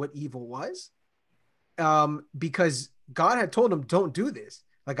not know what evil was? Because God had told him, don't do this.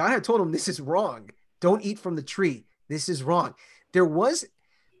 Like God had told him, this is wrong. Don't eat from the tree. This is wrong.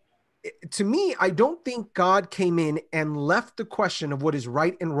 To me, I don't think God came in and left the question of what is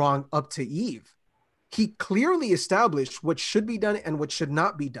right and wrong up to Eve. He clearly established what should be done and what should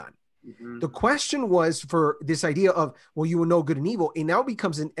not be done. Mm-hmm. The question was for this idea of, well, you will know good and evil. It now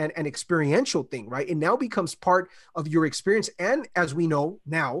becomes an experiential thing, right? It now becomes part of your experience. And as we know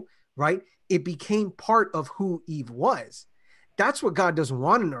now, right, it became part of who Eve was. That's what God doesn't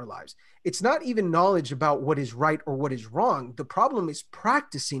want in our lives. It's not even knowledge about what is right or what is wrong. The problem is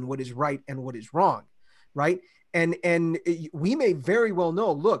practicing what is right and what is wrong, right? And we may very well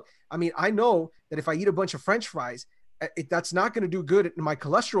know, look, I mean, I know that if I eat a bunch of French fries, that's not going to do good in my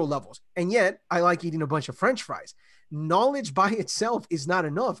cholesterol levels. And yet I like eating a bunch of French fries. Knowledge by itself is not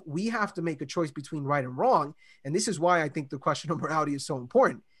enough. We have to make a choice between right and wrong. And this is why I think the question of morality is so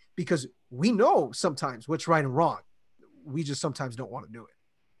important, because we know sometimes what's right and wrong. We just sometimes don't want to do it.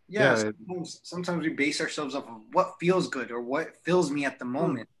 Yeah. Sometimes we base ourselves off of what feels good or what fills me at the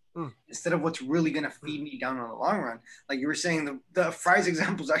moment. Instead of what's really going to feed me down in the long run. Like you were saying, the fries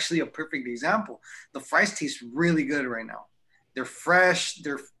example is actually a perfect example. The fries taste really good right now. They're fresh.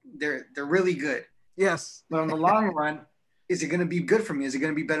 They're really good. Yes. But in the long run, is it going to be good for me? Is it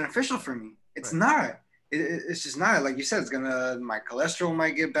going to be beneficial for me? It's not. It's just not. Like you said, my cholesterol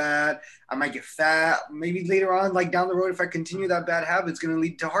might get bad. I might get fat. Maybe later on, like down the road, if I continue that bad habit, it's going to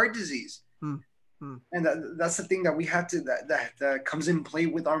lead to heart disease. And that's the thing that we have to, that comes in play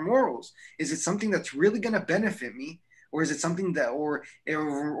with our morals. Is it something that's really going to benefit me? Or is it something that, or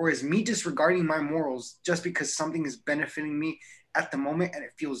is me disregarding my morals just because something is benefiting me at the moment and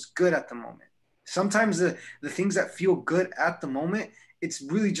it feels good at the moment? Sometimes the things that feel good at the moment, it's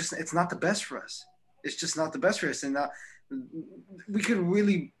really just, it's not the best for us. It's just not the best for us. And we could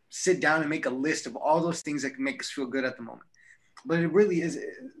really sit down and make a list of all those things that can make us feel good at the moment. But it really is,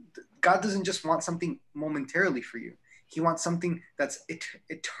 God doesn't just want something momentarily for you. He wants something that's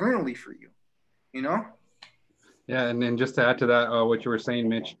eternally for you. you know? Yeah, and then just to add to that, what you were saying,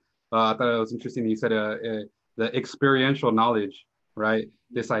 Mitch, I thought it was interesting. You said the experiential knowledge, right?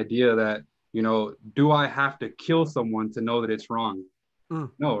 This idea that, do I have to kill someone to know that it's wrong?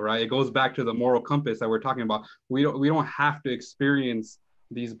 No, right? It goes back to the moral compass that we're talking about. We don't have to experience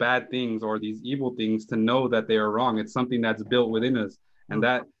these bad things or these evil things to know that they are wrong. It's something that's built within us, and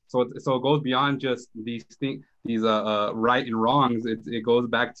that so it goes beyond just these things, these right and wrongs. It goes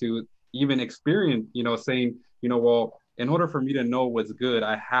back to even experience, saying, well, in order for me to know what's good,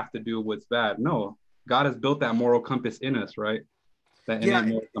 I have to do what's bad. No, God has built that moral compass in us, right? That innate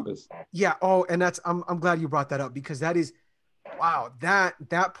moral compass. Yeah. Oh, and I'm glad you brought that up, because that is, wow,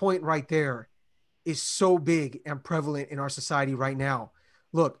 that point right there is so big and prevalent in our society right now.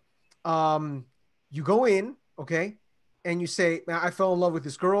 Look, you go in, okay, and you say, man, I fell in love with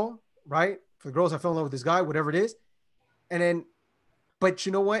this girl, right? For the girls, I fell in love with this guy, whatever it is. And then, but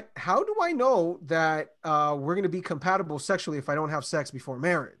you know what? How do I know that we're going to be compatible sexually if I don't have sex before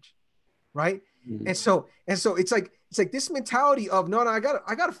marriage? Right. Mm-hmm. And so it's like this mentality of, no, I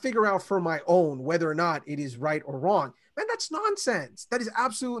gotta figure out for my own whether or not it is right or wrong. Man, that's nonsense. That is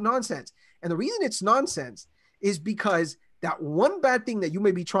absolute nonsense. And the reason it's nonsense is because that one bad thing that you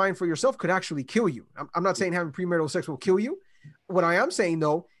may be trying for yourself could actually kill you. I'm not saying having premarital sex will kill you. What I am saying,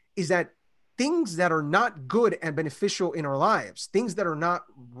 though, is that things that are not good and beneficial in our lives, things that are not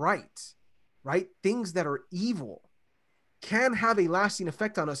right, things that are evil, can have a lasting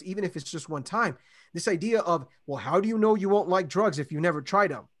effect on us, even if it's just one time. This idea of, well, how do you know you won't like drugs if you never tried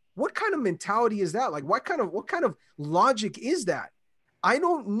them? What kind of mentality is that? Like, what kind of logic is that? I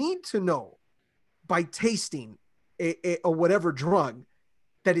don't need to know by tasting a whatever drug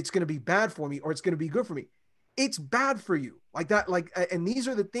that it's going to be bad for me or it's going to be good for me. It's bad for you, like that. And these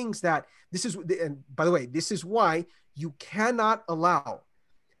are the things that and by the way, this is why you cannot allow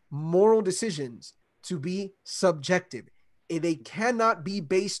moral decisions to be subjective. They cannot be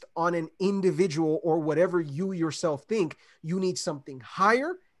based on an individual or whatever you yourself think. You need something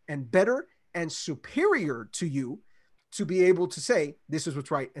higher and better and superior to you to be able to say, this is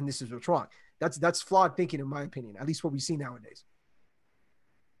what's right and this is what's wrong. That's flawed thinking, in my opinion, at least what we see nowadays.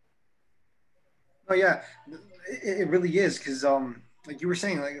 Oh yeah, it really is, because like you were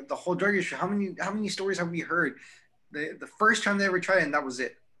saying, like the whole drug issue. How many stories have we heard? The first time they ever tried it, and that was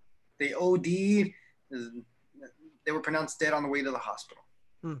it. They OD'd. They were pronounced dead on the way to the hospital.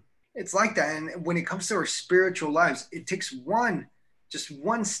 It's like that. And when it comes to our spiritual lives, it takes just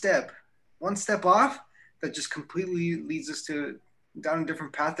one step off that just completely leads us down a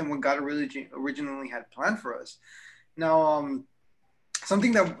different path than what God originally had planned for us. Now,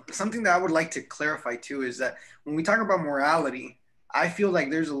 something that I would like to clarify too is that when we talk about morality, I feel like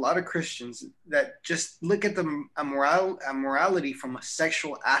there's a lot of Christians that just look at morality from a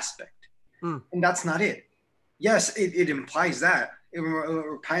sexual aspect, and that's not it. Yes, it implies that.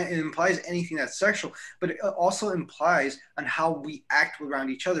 It implies anything that's sexual, but it also implies on how we act around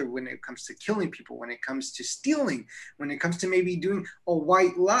each other when it comes to killing people, when it comes to stealing, when it comes to maybe doing a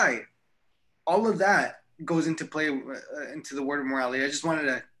white lie. All of that goes into play into the word of morality. I just wanted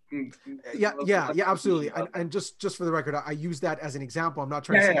to. Yeah, absolutely. And just for the record, I use that as an example. I'm not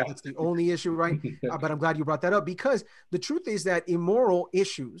trying to say that's the only issue, right? But I'm glad you brought that up, because the truth is that immoral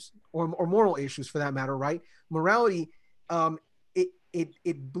issues or moral issues, for that matter, right? Morality,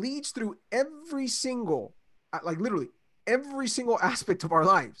 it bleeds through every single, like literally every single aspect of our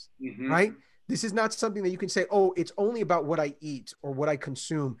lives, right? This is not something that you can say, oh, it's only about what I eat or what I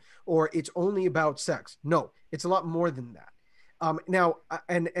consume, or it's only about sex. No, it's a lot more than that. Now,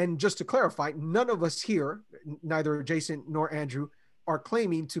 and just to clarify, none of us here, neither Jason nor Andrew, are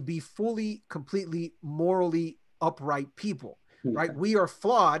claiming to be fully, completely, morally upright people, right? We are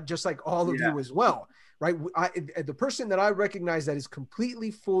flawed, just like all of you as well, right? The person that I recognize that is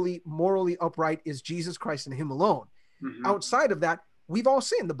completely, fully, morally upright is Jesus Christ and Him alone. Outside of that, we've all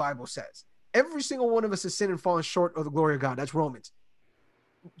sinned, the Bible says. Every single one of us has sinned and fallen short of the glory of God. That's Romans.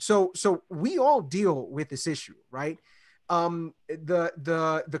 So we all deal with this issue, right?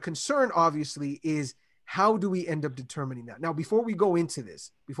 The concern obviously is, how do we end up determining that? Now, before we go into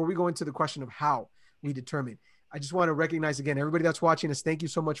the question of how we determine, I just want to recognize again, everybody that's watching us, thank you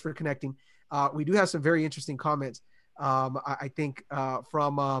so much for connecting. We do have some very interesting comments. I think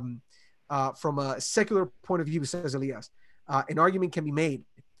from a secular point of view, says Elias, an argument can be made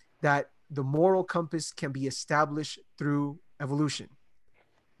that the moral compass can be established through evolution,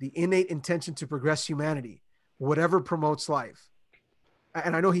 the innate intention to progress humanity, whatever promotes life.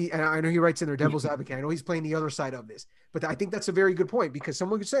 And I know he writes in there, devil's advocate. I know he's playing the other side of this, but I think that's a very good point, because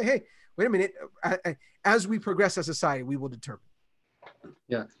someone could say, hey, wait a minute, as we progress as a society, we will determine.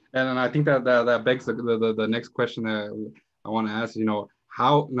 Yeah, and I think that begs the next question that I want to ask.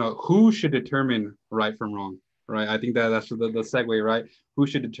 Who should determine right from wrong, right? I think that's the segue, right? Who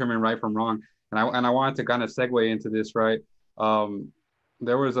should determine right from wrong? And I wanted to kind of segue into this, right?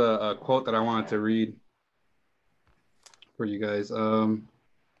 There was a quote that I wanted to read for you guys. No,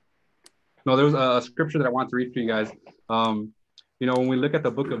 there was a scripture that I wanted to read for you guys. When we look at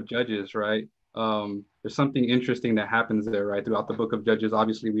the book of Judges, right? There's something interesting that happens there, right? Throughout the book of Judges,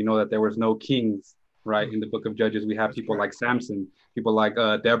 obviously, we know that there was no kings, right? In the book of Judges, we have people like Samson, people like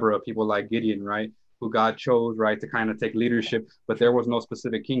Deborah, people like Gideon, right? Who God chose, right, to kind of take leadership, but there was no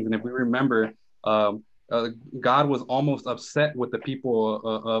specific kings. And if we remember, God was almost upset with the people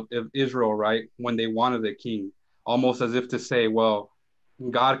of Israel, right, when they wanted a king, almost as if to say, well,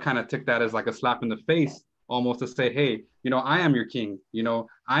 God kind of took that as like a slap in the face, almost to say, hey, I am your king,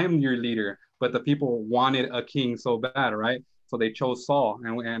 I am your leader, but the people wanted a king so bad, right? So they chose Saul.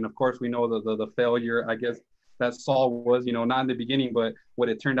 And of course, we know the failure, I guess, that Saul was, not in the beginning, but what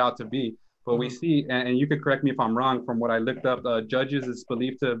it turned out to be. But we see, and you could correct me if I'm wrong, from what I looked up, Judges is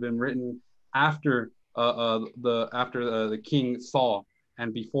believed to have been written after the King Saul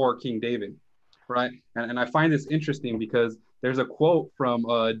and before King David, right? And I find this interesting because there's a quote from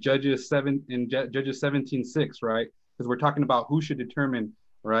Judges 17:6, right? Because we're talking about who should determine,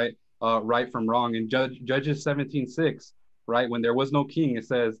 right, right from wrong. In Judges 17:6, right, when there was no king, it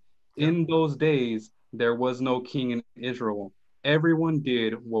says, in those days there was no king in Israel. Everyone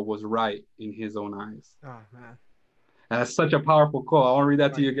did what was right in his own eyes. Oh, man. That's such a powerful quote. I want to read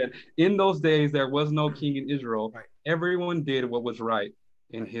that to you again. In those days there was no king in Israel. Right. Everyone did what was right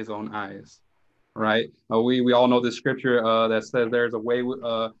in his own eyes. Right. We all know the scripture that says there's a way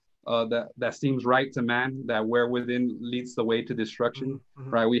that seems right to man, that where within leads the way to destruction.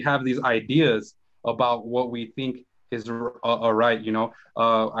 Right. We have these ideas about what we think is right.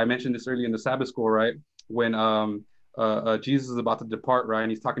 I mentioned this earlier in the Sabbath school, right? When Jesus is about to depart, right,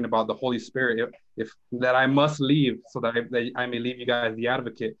 and he's talking about the Holy Spirit, if that I must leave so that I may leave you guys the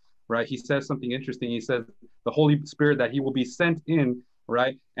advocate, right? He says something interesting. He says the Holy Spirit that he will be sent in,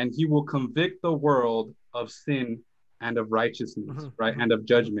 right, and he will convict the world of sin and of righteousness, right, and of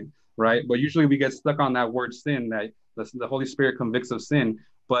judgment, right? But usually we get stuck on that word sin, that the Holy Spirit convicts of sin,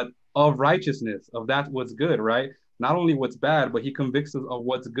 but of righteousness, of that what's good, right? Not only what's bad, but he convicts us of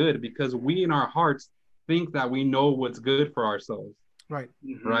what's good, because we in our hearts think that we know what's good for ourselves. Right.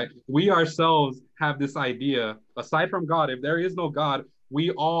 Right. We ourselves have this idea, aside from God, if there is no God,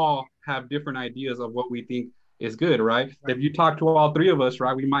 we all have different ideas of what we think is good, right? If you talk to all three of us,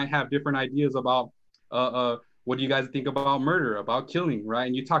 right, we might have different ideas about what do you guys think about murder, about killing, right?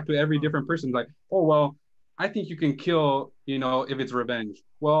 And you talk to every different person, like, oh, well, I think you can kill, if it's revenge.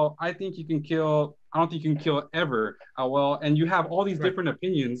 Well, I think you can kill, I don't think you can kill ever. Well, and you have all these different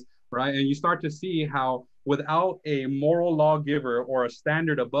opinions, right? And you start to see how without a moral lawgiver or a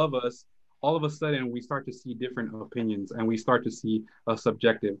standard above us, all of a sudden we start to see different opinions and we start to see a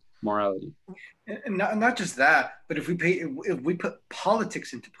subjective morality. And not just that, but if we put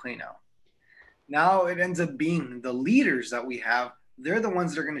politics into play now it ends up being the leaders that we have. They're the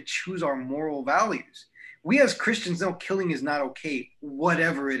ones that are going to choose our moral values. We as Christians know killing is not okay,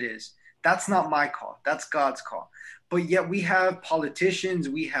 whatever it is. That's not my call. That's God's call. But yet we have politicians,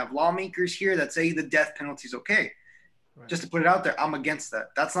 we have lawmakers here that say the death penalty is okay. Right. Just to put it out there, I'm against that.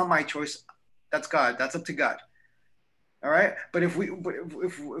 That's not my choice. That's God. That's up to God. All right. But if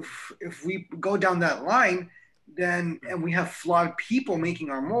we go down that line, then and we have flawed people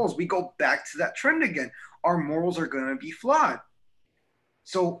making our morals, we go back to that trend again. Our morals are going to be flawed.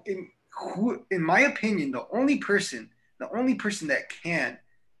 So in my opinion, the only person that can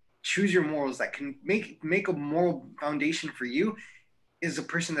choose your morals, that can make a moral foundation for you, is a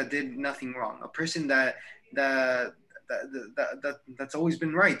person that did nothing wrong, a person that's always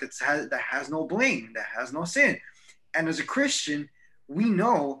been right, that has no blame, that has no sin. And as a Christian, we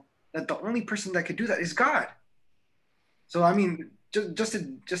know that the only person that could do that is God. So I mean, just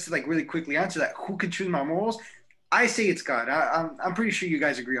to like really quickly answer that, who could choose my morals? I say it's God. I'm pretty sure you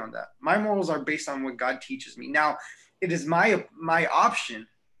guys agree on that. My morals are based on what God teaches me. Now, it is my option,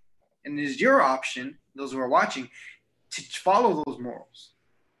 and it is your option, those who are watching, to follow those morals.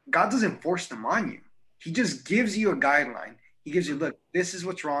 God doesn't force them on you. He just gives you a guideline. He gives you, look, this is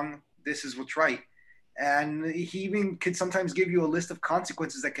what's wrong, this is what's right. And he even could sometimes give you a list of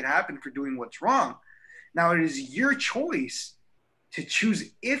consequences that could happen for doing what's wrong. Now, it is your choice to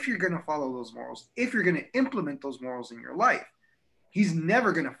choose if you're going to follow those morals, if you're going to implement those morals in your life. He's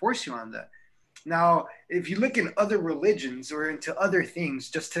never going to force you on that. Now, if you look in other religions or into other things,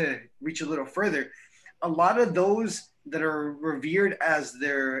 just to reach a little further, a lot of those that are revered as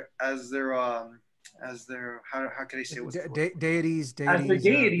their how can I say what's deities, as the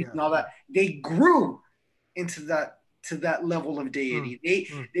deities yeah. and all that, they grew into that level of deity.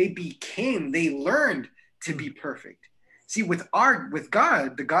 They learned to be perfect. See, with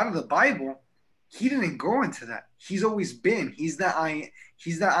God, the God of the Bible, he didn't grow into that. He's always been. He's the I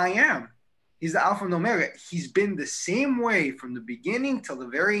am. He's the Alpha and Omega. He's been the same way from the beginning till the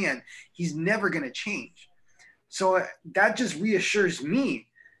very end. He's never going to change. So that just reassures me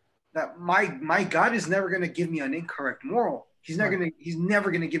that my God is never going to give me an incorrect moral. He's never going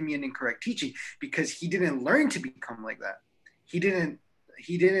to give me an incorrect teaching, because he didn't learn to become like that. He didn't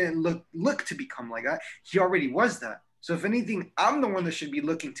look to become like that. He already was that. So if anything, I'm the one that should be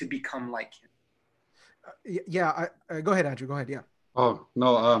looking to become like him. Yeah. Go ahead, Andrew. Go ahead. Yeah. Oh,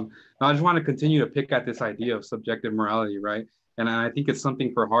 no. I just want to continue to pick at this idea of subjective morality, right? And I think it's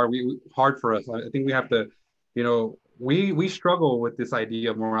something hard for us. I think we have to, we struggle with this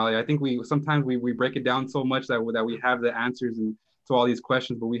idea of morality. I think sometimes we break it down so much that we have the answers to all these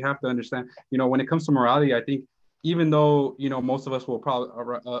questions, but we have to understand, when it comes to morality, I think even though, most of us will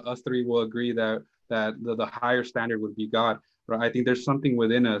probably, us three will agree that the higher standard would be God, right? I think there's something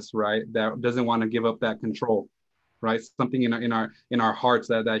within us, right, that doesn't want to give up that control, right? Something in our hearts,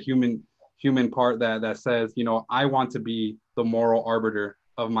 that human part that says, I want to be the moral arbiter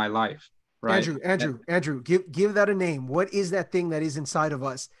of my life, right? Andrew, give that a name. What is that thing that is inside of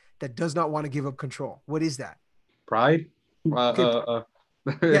us that does not want to give up control? What is that? Pride.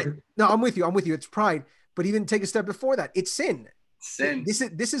 Yeah, no, I'm with you. It's pride. But even take a step before that, it's sin. This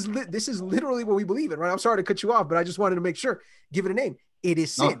is literally what we believe in, right? I'm sorry to cut you off, but I just wanted to make sure. Give it a name. It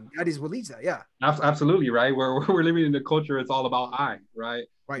is sin. That is what leads that. Yeah. Absolutely, right. We're living in a culture. It's all about I, right?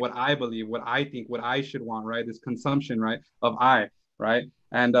 What I believe, what I think, what I should want, right? This consumption, right, of I, right?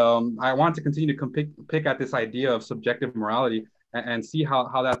 And I want to continue to pick at this idea of subjective morality and see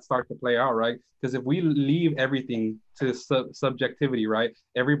how that starts to play out, right? Because if we leave everything to subjectivity, right?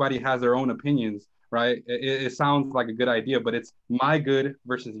 Everybody has their own opinions, right? It sounds like a good idea, but it's my good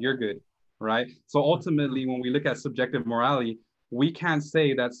versus your good, right? So ultimately, when we look at subjective morality, we can't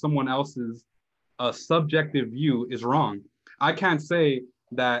say that someone else's subjective view is wrong. I can't say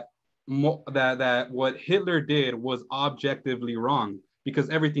that what Hitler did was objectively wrong, because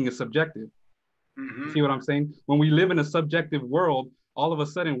everything is subjective. Mm-hmm. See what I'm saying? When we live in a subjective world, all of a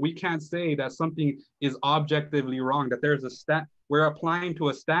sudden we can't say that something is objectively wrong, that there's we're applying to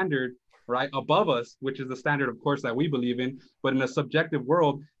a standard, right, above us, which is the standard, of course, that we believe in. But in a subjective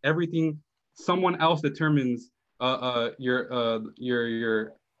world, someone else determines the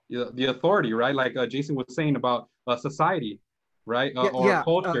authority, right? Like Jason was saying about society, right? Or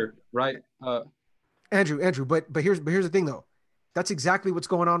culture, right? Andrew, but here's the thing though. That's exactly what's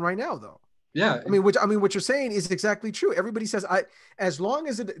going on right now, though. Yeah. I mean, what you're saying is exactly true. Everybody says, as long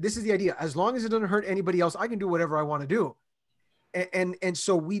as this is the idea, as long as it doesn't hurt anybody else, I can do whatever I want to do. And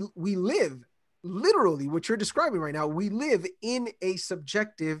so we live literally what you're describing right now. We live in a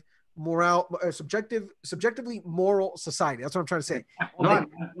subjectively moral society. That's what I'm trying to say. Well,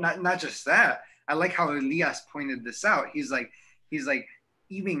 not just that. I like how Elias pointed this out. He's like,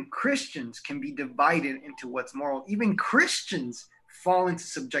 even Christians can be divided into what's moral. Even Christians fall into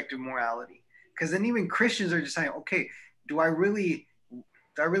subjective morality, because then even Christians are just saying, okay, do I really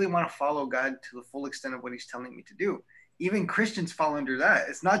want to follow God to the full extent of what he's telling me to do? Even Christians fall under that.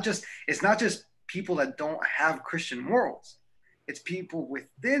 It's not just people that don't have Christian morals. It's people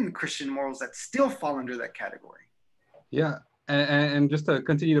within Christian morals that still fall under that category. Yeah. And just to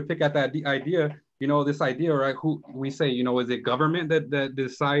continue to pick at that idea, this idea, right? Who we say, is it government that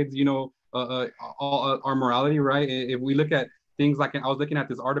decides, all our morality, right? If we look at things like, I was looking at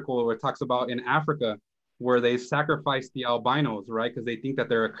this article where it talks about in Africa, where they sacrifice the albinos, right? Because they think that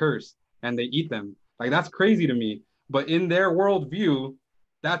they're a curse and they eat them. Like, that's crazy to me. But in their worldview,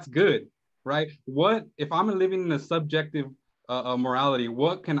 that's good, right? What if I'm living in a subjective morality?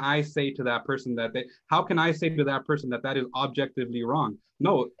 What can I say to that person how can I say to that person that is objectively wrong?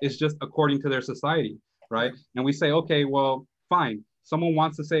 No, it's just according to their society, right? And we say, okay, well, fine. Someone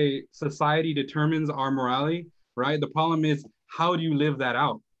wants to say society determines our morality, right? The problem is, how do you live that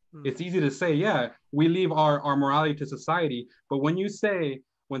out? It's easy to say, yeah, we leave our morality to society. But when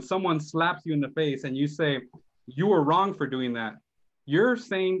someone slaps you in the face and you say, you were wrong for doing that, you're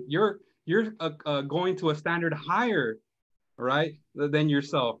saying you're going to a standard higher, right, than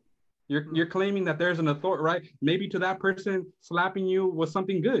yourself. You're claiming that there's an authority, right? Maybe to that person, slapping you was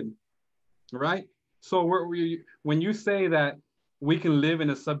something good, right? So when you say that we can live in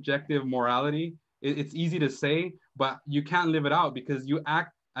a subjective morality, it's easy to say, but you can't live it out, because you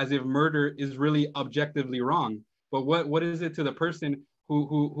act as if murder is really objectively wrong. But what is it to the person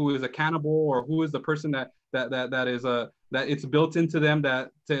who is a cannibal, or who is the person that is that it's built into them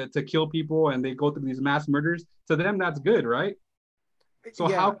that to kill people, and they go through these mass murders? To them, that's good, right? So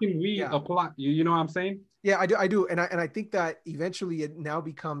Yeah, how can we yeah. apply? You know what I'm saying? Yeah, I do, and I think that eventually it now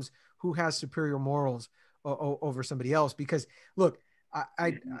becomes who has superior morals over somebody else. Because look,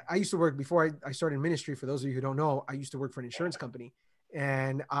 I used to work before I started ministry. For those of you who don't know, I used to work for an insurance company,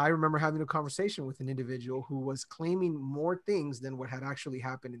 and I remember having a conversation with an individual who was claiming more things than what had actually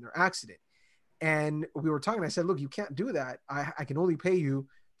happened in their accident. And we were talking. I said, "Look, you can't do that. I can only pay you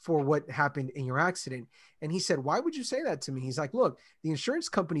for what happened in your accident." And he said, "Why would you say that to me?" He's like, "Look, the insurance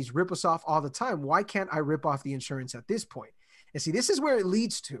companies rip us off all the time. Why can't I rip off the insurance at this point?" And see, this is where it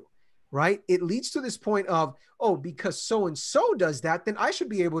leads to, right? It leads to this point of, oh, because so and so does that, then I should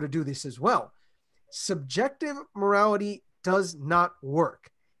be able to do this as well. Subjective morality does not work.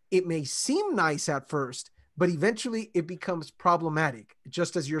 It may seem nice at first, but eventually it becomes problematic,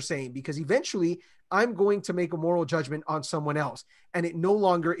 just as you're saying, because eventually I'm going to make a moral judgment on someone else, and it no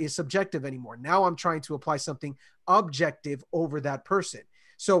longer is subjective anymore. Now I'm trying to apply something objective over that person.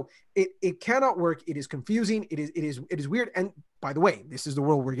 So it cannot work. It is confusing. It is weird. And by the way, this is the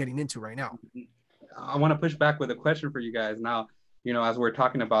world we're getting into right now. I want to push back with a question for you guys now, as we're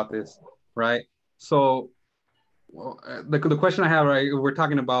talking about this, right? So the question I have, right, we're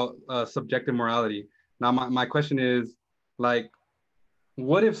talking about subjective morality. Now, my question is, like,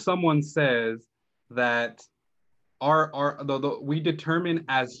 what if someone says that we determine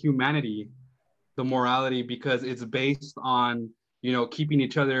as humanity the morality because it's based on, keeping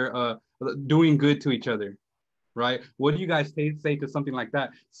each other, doing good to each other, right? What do you guys say to something like that?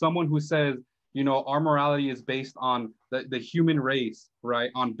 Someone who says, our morality is based on the human race, right?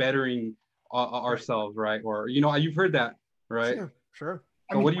 On bettering ourselves, right? Or, you've heard that, right? Sure.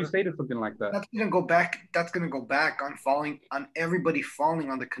 So what do you say to something like that? That's gonna go back. That's gonna go back on everybody falling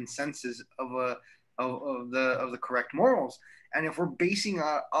on the consensus of the correct morals. And if we're basing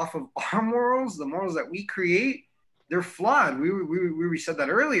off of our morals, the morals that we create, they're flawed. We said that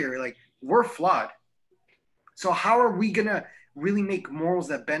earlier. Like, we're flawed. So how are we gonna really make morals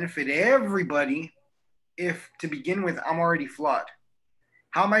that benefit everybody if, to begin with, I'm already flawed?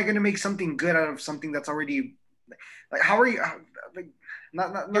 How am I gonna make something good out of something that's already, like, how are you? Like,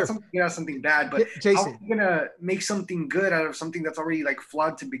 not something good out of something bad, but Jason, how are you gonna make something good out of something that's already, like,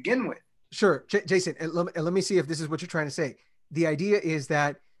 flawed to begin with? Sure, Jason, and let me see if this is what you're trying to say. The idea is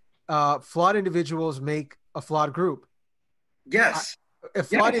that flawed individuals make a flawed group. Yes. If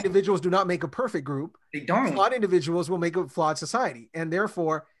flawed individuals do not make a perfect group, they don't. Flawed individuals will make a flawed society, and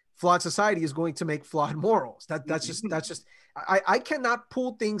therefore, flawed society is going to make flawed morals. That's just. I cannot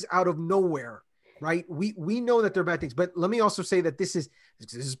pull things out of nowhere, right? We know that they're bad things, but let me also say that this is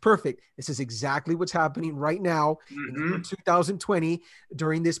perfect. This is exactly what's happening right now in 2020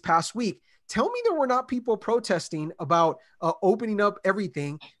 during this past week. Tell me there were not people protesting about opening up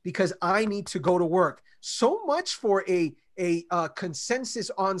everything because I need to go to work. So much for a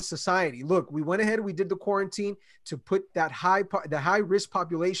consensus on society. Look, we went ahead, we did the quarantine to put that the high risk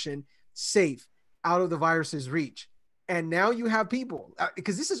population safe out of the virus's reach. And now you have people,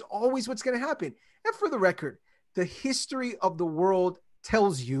 because this is always what's going to happen. And for the record, the history of the world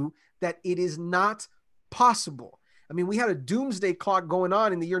tells you that it is not possible. I mean, we had a doomsday clock going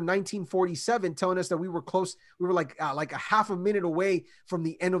on in the year 1947 telling us that we were close. We were like a half a minute away from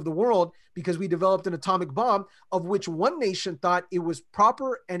the end of the world because we developed an atomic bomb, of which one nation thought it was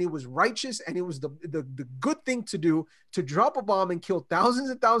proper and it was righteous and it was the good thing to do, to drop a bomb and kill thousands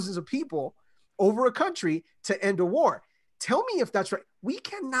and thousands of people over a country to end a war. Tell me if that's right. We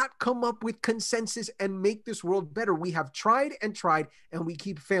cannot come up with consensus and make this world better. We have tried and tried, and we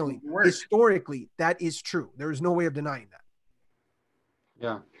keep failing. Historically, that is true. There is no way of denying that.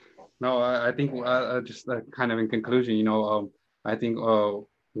 Yeah. No, I think just kind of in conclusion, I think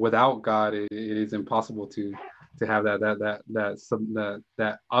without God, it is impossible to have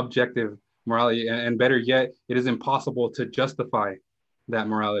that objective morality, and better yet, it is impossible to justify that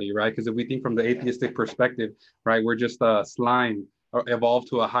morality, right? Because if we think from the atheistic perspective, right, we're just slime evolved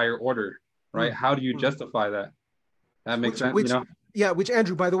to a higher order, right? How do you justify that? That makes sense, Yeah, which,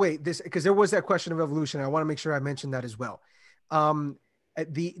 Andrew, by the way, because there was that question of evolution, I want to make sure I mentioned that as well.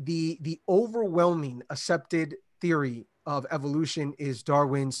 The overwhelming accepted theory of evolution is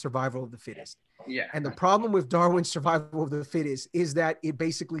Darwin's survival of the fittest. Yeah. And the problem with Darwin's survival of the fittest is that it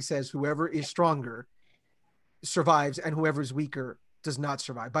basically says whoever is stronger survives and whoever is weaker does not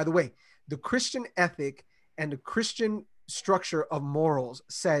survive. By the way, the Christian ethic and the Christian structure of morals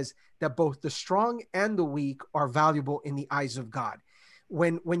says that both the strong and the weak are valuable in the eyes of God.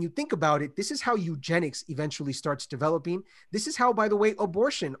 when you think about it, this is how eugenics eventually starts developing. This is how, by the way,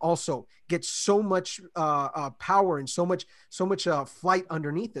 abortion also gets so much power and so much flight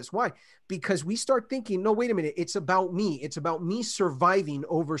underneath this. Why? Because we start thinking, no, wait a minute, it's about me. It's about me surviving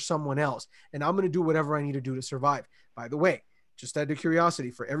over someone else, and I'm going to do whatever I need to do to survive. By the way, just out of curiosity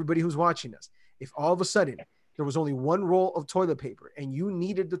for everybody who's watching us, if all of a sudden there was only one roll of toilet paper and you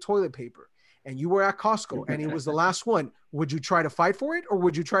needed the toilet paper, and you were at Costco and it was the last one, would you try to fight for it? Or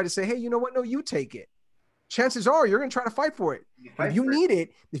would you try to say, hey, you know what? No, you take it. Chances are you're going to try to fight for it. If you need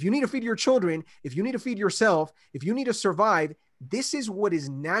it, if you need to feed your children, if you need to feed yourself, if you need to survive, this is what is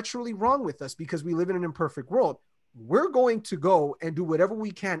naturally wrong with us because we live in an imperfect world. We're going to go and do whatever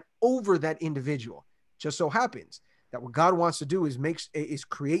we can over that individual. Just so happens that what God wants to do is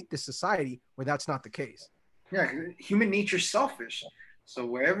create this society where that's not the case. Yeah, human nature is selfish. So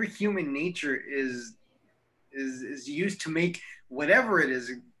wherever human nature is used to make whatever it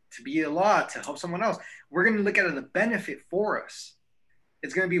is to be a law to help someone else, we're going to look at the benefit for us.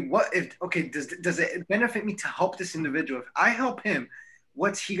 It's going to be does it benefit me to help this individual? If I help him,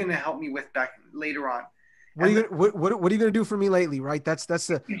 what's he going to help me with back later on? What are you going to do for me lately, right? That's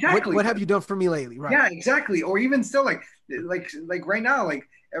the exactly. What have you done for me lately, right? Yeah, exactly. Or even still, like right now, like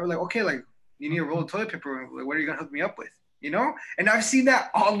okay, like you need a roll of toilet paper. Like, what are you going to hook me up with? You know, and I've seen that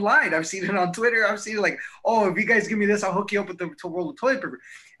online. I've seen it on Twitter. I've seen it like, oh, if you guys give me this, I'll hook you up with the roll of toilet paper.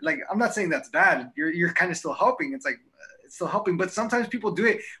 Like, I'm not saying that's bad. You're kind of still helping. It's like it's still helping, but sometimes people do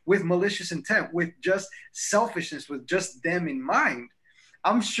it with malicious intent, with just selfishness, with just them in mind.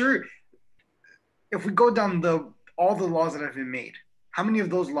 I'm sure if we go down all the laws that have been made, how many of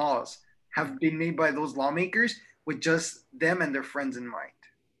those laws have been made by those lawmakers with just them and their friends in mind?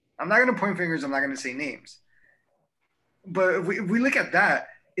 I'm not going to point fingers. I'm not going to say names. But if we look at that,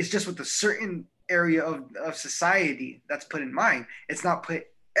 it's just with a certain area of society that's put in mind. It's not putting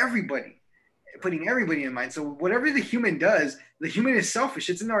everybody in mind. So whatever the human does, the human is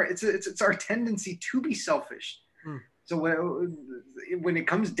selfish. It's our tendency to be selfish. So when it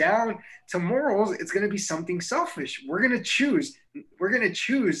comes down to morals, it's going to be something selfish. We're going to choose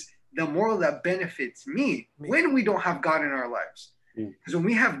the moral that benefits me when we don't have God in our lives. Because when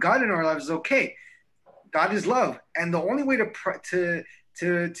we have God in our lives, okay. God is love, and the only way to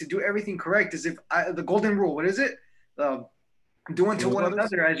do everything correct is if the golden rule. What is it? Do unto one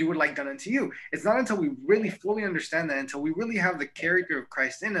another as you would like done unto you. It's not until we really fully understand that, until we really have the character of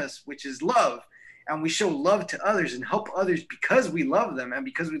Christ in us, which is love, and we show love to others and help others because we love them and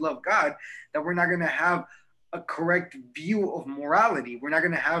because we love God, that we're not going to have a correct view of morality. We're not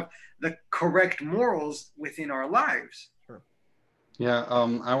going to have the correct morals within our lives. Yeah,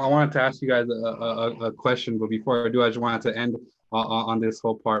 I wanted to ask you guys a question, but before I do, I just wanted to end on this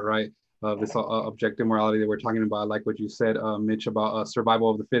whole part, right? This objective morality that we're talking about. I like what you said, Mitch, about survival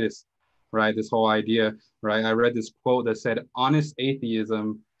of the fittest, right? This whole idea, right? I read this quote that said, honest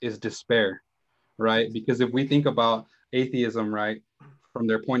atheism is despair, right? Because if we think about atheism, right, from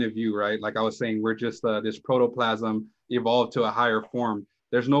their point of view, right? Like I was saying, we're just this protoplasm evolved to a higher form.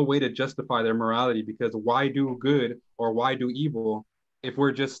 There's no way to justify their morality because why do good or why do evil if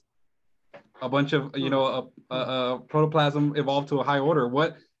we're just a bunch of, protoplasm evolved to a high order?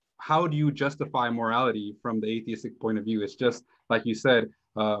 How do you justify morality from the atheistic point of view? It's just, like you said,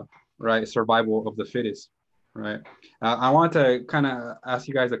 right, survival of the fittest, right? I want to kind of ask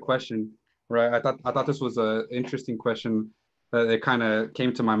you guys a question, right? I thought this was an interesting question that it kind of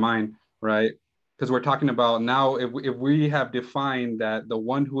came to my mind, right? Because we're talking about now, if we have defined that the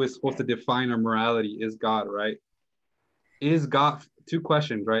one who is supposed to define our morality is God, right? Is God, two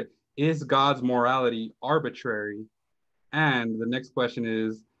questions, right? Is God's morality arbitrary? And the next question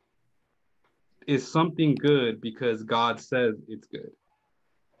is something good because God says it's good?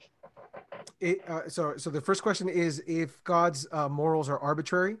 So the first question is if God's morals are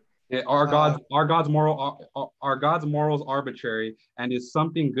arbitrary. Are God's morals arbitrary, and is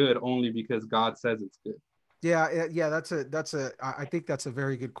something good only because God says it's good? Yeah. I think that's a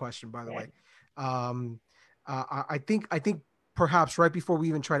very good question, by the way. I think perhaps right before we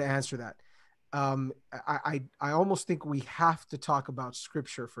even try to answer that, I almost think we have to talk about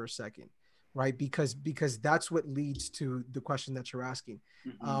Scripture for a second, right? Because that's what leads to the question that you're asking.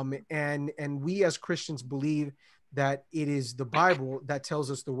 And we as Christians believe that it is the Bible that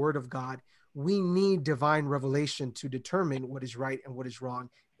tells us the word of God. We need divine revelation to determine what is right and what is wrong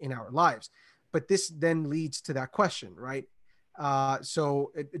in our lives. But this then leads to that question, right?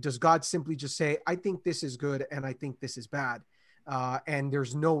 So does God simply just say, I think this is good and I think this is bad? And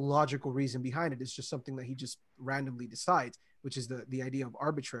there's no logical reason behind it. It's just something that he just randomly decides, which is the idea of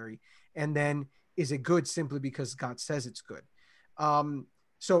arbitrary. And then is it good simply because God says it's good?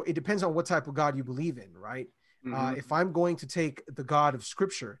 So it depends on what type of God you believe in, right? If I'm going to take the God of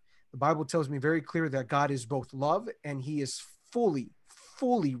Scripture, the Bible tells me very clear that God is both love and he is fully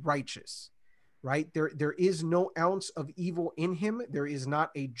righteous, right? There is no ounce of evil in him. There is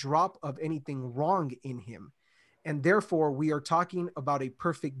not a drop of anything wrong in him. And therefore, we are talking about a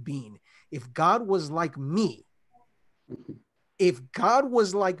perfect being. If God was like me,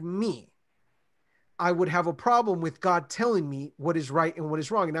 I would have a problem with God telling me what is right and what is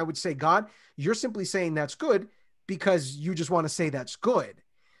wrong. And I would say, God, you're simply saying that's good because you just want to say that's good.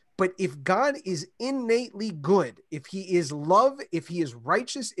 But if God is innately good, if he is love, if he is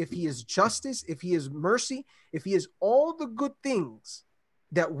righteous, if he is justice, if he is mercy, if he is all the good things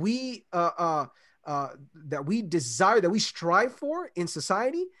that we desire, that we strive for in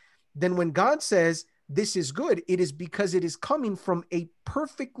society, then when God says this is good, it is because it is coming from a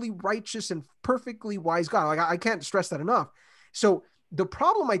perfectly righteous and perfectly wise God. Like, I can't stress that enough. So the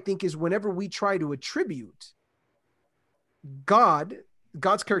problem, I think, is whenever we try to attribute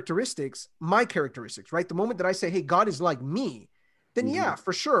God's characteristics, my characteristics, right? The moment that I say, hey, God is like me, then yeah,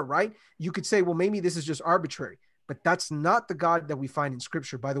 for sure, right? You could say, well, maybe this is just arbitrary, but that's not the God that we find in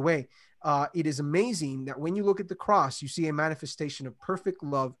Scripture. By the way, it is amazing that when you look at the cross, you see a manifestation of perfect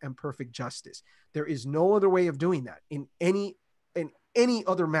love and perfect justice. There is no other way of doing that in any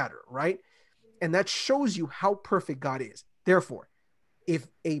other matter, right? And that shows you how perfect God is. Therefore, if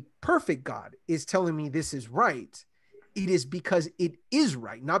a perfect God is telling me this is right, it is because it is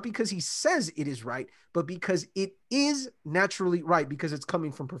right, not because he says it is right, but because it is naturally right, because it's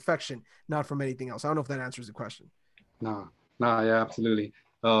coming from perfection, not from anything else. I don't know if that answers the question. No, yeah, absolutely.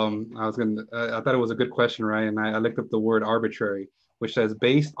 I thought it was a good question, right? And I looked up the word arbitrary, which says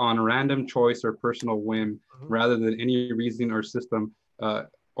based on random choice or personal whim, rather than any reason or system,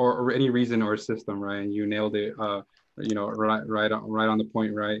 or any reason or system, right? And you nailed it, right on the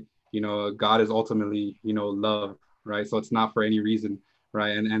point, right? God is ultimately, love, right? So it's not for any reason,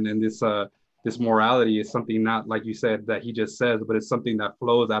 right? And this morality is something not like you said that he just says, but it's something that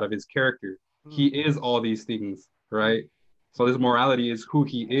flows out of his character. He is all these things, right? So this morality is who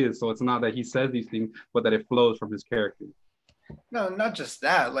he is. So it's not that he says these things, but that it flows from his character. No, not just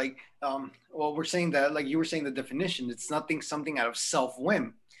that. Like, we're saying that, like you were saying, the definition, it's something out of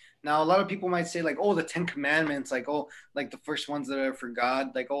self-whim. Now, a lot of people might say, like, oh, the 10 Commandments, like, oh, like the first ones that are for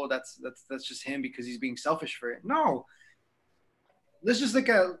God, like, oh, that's just him because he's being selfish for it. No. Let's just look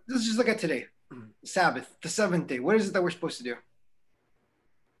at today. Sabbath, the seventh day. What is it that we're supposed to do?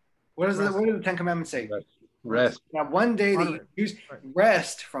 What do the 10 Commandments say? Rest. Now, one day that you use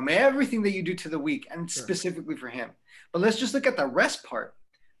rest from everything that you do to the week, and specifically for him. But let's just look at the rest part.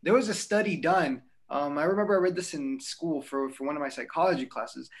 There was a study done. I remember I read this in school for one of my psychology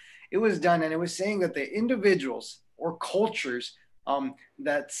classes. It was done, and it was saying that the individuals or cultures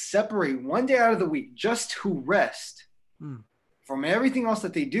that separate one day out of the week just to rest from everything else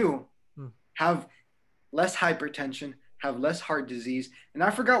that they do have less hypertension, have less heart disease. And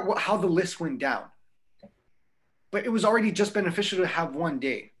I forgot how the list went down. But it was already just beneficial to have one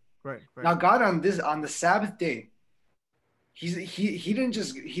day. Right. Now, God on the Sabbath day, he didn't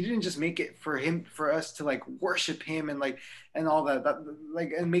just make it for us to like worship him and all that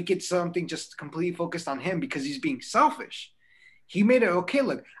and make it something just completely focused on him because he's being selfish. He made it okay.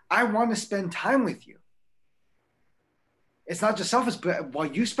 Look, I want to spend time with you. It's not just selfish, but while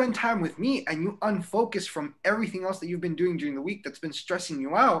you spend time with me and you unfocus from everything else that you've been doing during the week that's been stressing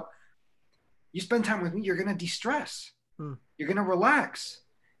you out, you spend time with me, you're going to de-stress. You're going to relax.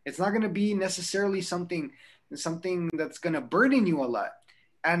 It's not going to be necessarily something that's going to burden you a lot.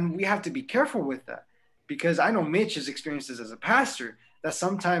 And we have to be careful with that because I know Mitch has experienced this as a pastor, that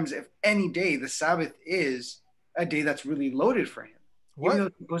sometimes if any day the Sabbath is a day that's really loaded for him. What? Even though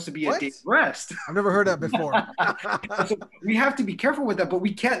it's supposed to be a day's rest. I've never heard that before. So we have to be careful with that, but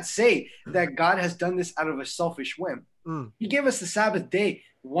we can't say that God has done this out of a selfish whim. He gave us the Sabbath day,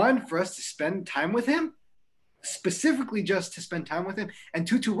 one, for us to spend time with him, specifically just to spend time with him, and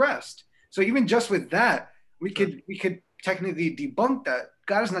two, to rest. So even just with that, we could technically debunk that.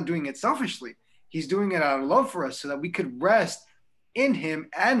 God is not doing it selfishly. He's doing it out of love for us so that we could rest in him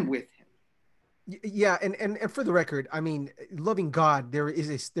and with him. Yeah, and for the record, I mean, loving God, there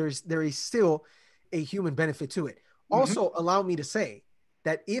is still a human benefit to it. Also, allow me to say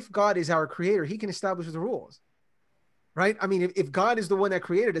that if God is our creator, he can establish the rules, right? I mean, if God is the one that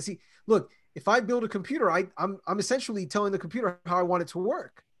created us, if I build a computer, I'm essentially telling the computer how I want it to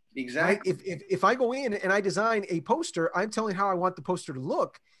work. Exactly. Right? If I go in and I design a poster, I'm telling how I want the poster to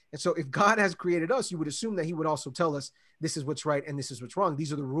look. And so if God has created us, you would assume that he would also tell us this is what's right and this is what's wrong.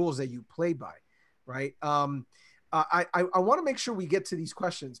 These are the rules that you play by. Right. I want to make sure we get to these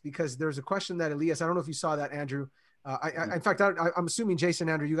questions because there's a question that Elias, I don't know if you saw that, Andrew. In fact, I'm assuming Jason,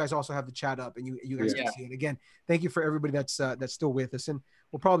 Andrew, you guys also have the chat up and you guys can see it. Again, thank you for everybody that's still with us, and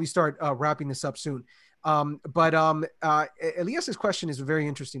we'll probably start wrapping this up soon. Elias's question is a very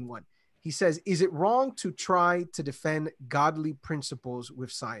interesting one. He says, is it wrong to try to defend godly principles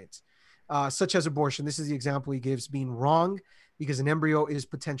with science, such as abortion? This is the example he gives, being wrong because an embryo is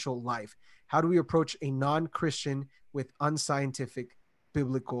potential life. How do we approach a non-Christian with unscientific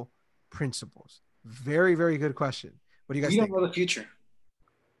biblical principles? Very, very good question. What do you guys think? We don't know the future.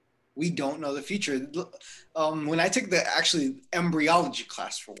 We don't know the future. When I took the actually embryology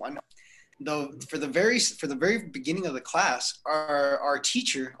class, for one, for the very beginning of the class, our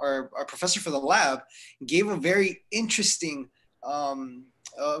teacher, our professor for the lab, gave a very interesting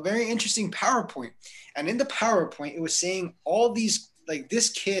PowerPoint. And in the PowerPoint, it was saying all these, like, this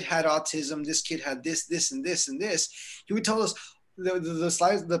kid had autism, this kid had this, and this, and this. He would tell us, the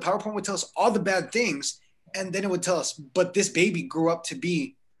slides, the PowerPoint would tell us all the bad things, and then it would tell us, but this baby grew up to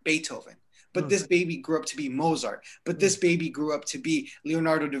be Beethoven, but this baby grew up to be Mozart, but this baby grew up to be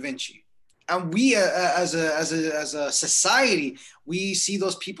Leonardo da Vinci. And we, as a society, we see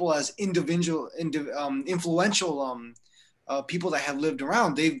those people as influential people that have lived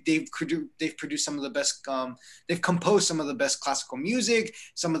around. They've produced some of the best. They've composed some of the best classical music,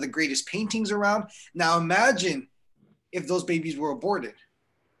 some of the greatest paintings around. Now imagine if those babies were aborted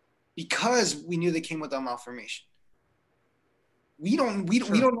because we knew they came with a malformation. We don't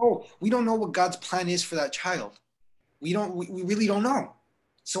know what God's plan is for that child. We really don't know.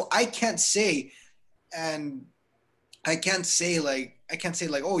 So I can't say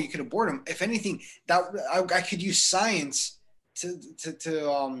like, oh, you could abort him. If anything, that I could use science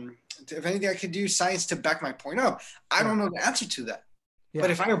if anything, I could use science to back my point up. I don't know the answer to that. Yeah.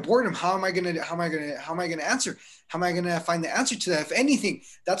 But if I abort him, how am I gonna answer? How am I gonna find the answer to that? If anything,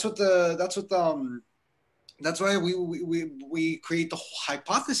 that's why we create the whole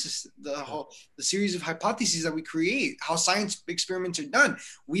hypothesis, the series of hypotheses that we create, how science experiments are done.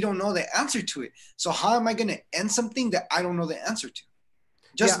 We don't know the answer to it. So how am I going to end something that I don't know the answer to?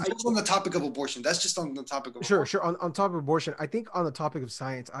 Just on the topic of abortion. That's just on the topic of abortion. Sure. On top of abortion, I think on the topic of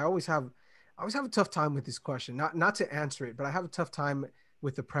science, I always have a tough time with this question. Not to answer it, but I have a tough time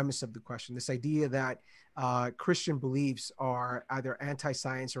with the premise of the question. This idea that Christian beliefs are either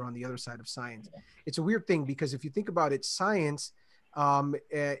anti-science or on the other side of science. It's a weird thing because if you think about it, science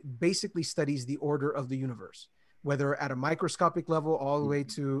basically studies the order of the universe, whether at a microscopic level all the way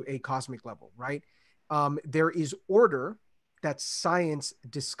to a cosmic level, right? There is order that science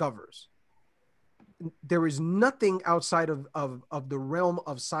discovers. There is nothing outside of the realm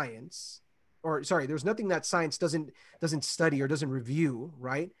of science, or sorry, there's nothing that science doesn't study or doesn't review,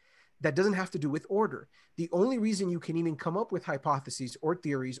 right? That doesn't have to do with order. The only reason you can even come up with hypotheses or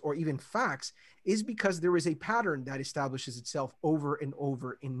theories or even facts is because there is a pattern that establishes itself over and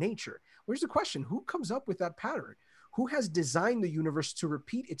over in nature. Where's the question? Who comes up with that pattern? Who has designed the universe to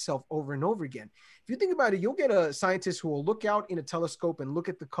repeat itself over and over again? If you think about it, you'll get a scientist who will look out in a telescope and look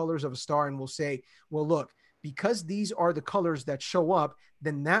at the colors of a star and will say, well, look, because these are the colors that show up,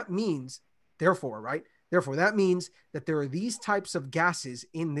 then that means, therefore, right? Therefore, that means that there are these types of gases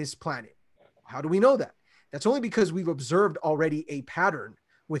in this planet. How do we know that? That's only because we've observed already a pattern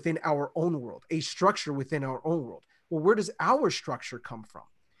within our own world, a structure within our own world. Well, where does our structure come from?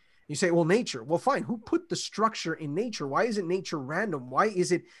 You say, well, nature. Well, fine. Who put the structure in nature? Why isn't nature random? Why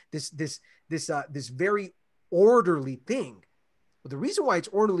is it this very orderly thing? Well, the reason why it's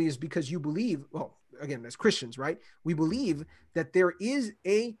orderly is because you believe, well, again, as Christians, right? We believe that there is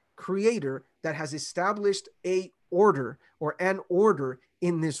a creator that has established a order or an order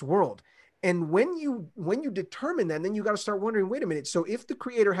in this world. And when you determine that, then you got to start wondering, wait a minute. So if the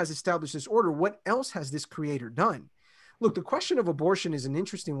creator has established this order, what else has this creator done? Look, the question of abortion is an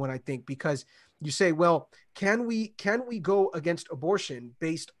interesting one, I think, because you say, well, can we go against abortion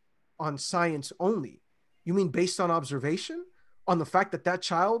based on science only? You mean based on observation, on the fact that that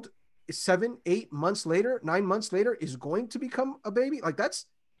child is 7, 8 months later, 9 months later is going to become a baby? That's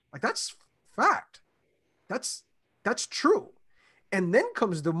fact. That's true. And then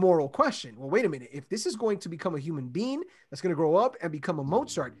comes the moral question. Well, wait a minute. If this is going to become a human being that's going to grow up and become a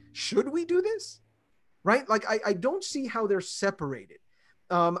Mozart, should we do this? Right? Like, I don't see how they're separated.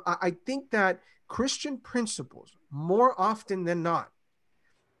 I think that Christian principles, more often than not,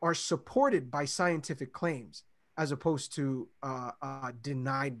 are supported by scientific claims as opposed to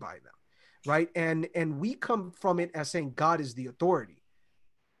denied by them. Right? And we come from it as saying God is the authority.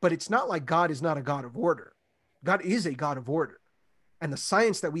 But it's not like God is not a God of order. God is a God of order. And the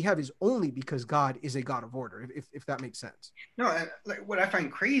science that we have is only because God is a God of order, if that makes sense. No, like what I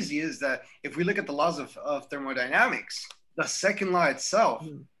find crazy is that if we look at the laws of thermodynamics, the second law itself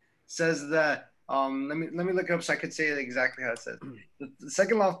says that let me look it up so I could say exactly how it says. The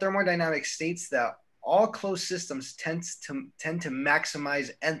second law of thermodynamics states that all closed systems tend to maximize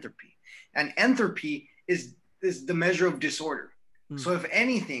entropy, and entropy is the measure of disorder. So if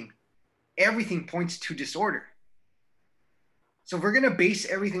anything, everything points to disorder. So if we're going to base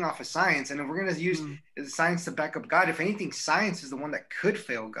everything off of science, and if we're going to use science to back up God, if anything, science is the one that could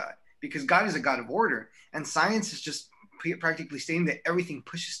fail God, because God is a God of order, and science is just practically stating that everything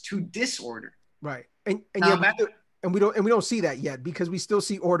pushes to disorder. Right. And we don't see that yet, because we still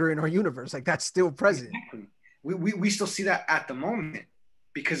see order in our universe. Like, that's still present. Exactly. We still see that at the moment,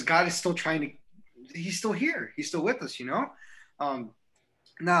 because God is still he's still here. He's still with us, you know?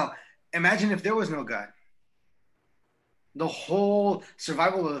 Now, imagine if there was no God. The whole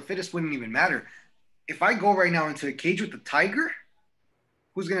survival of the fittest wouldn't even matter. If I go right now into a cage with a tiger,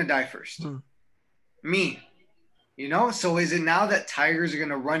 who's going to die first? Me. You know? So is it now that tigers are going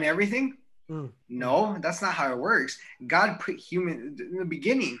to run everything? No, that's not how it works. God put human in the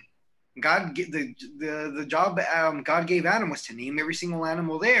beginning. God, the job God gave Adam was to name every single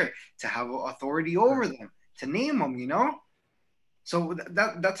animal there, to have authority over them, to name them, you know? So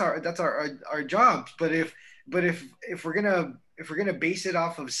that's our job. But if we're gonna base it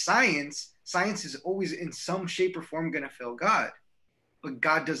off of science is always in some shape or form gonna fail God. But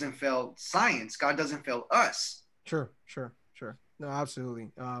God doesn't fail science. God doesn't fail us. Sure. No,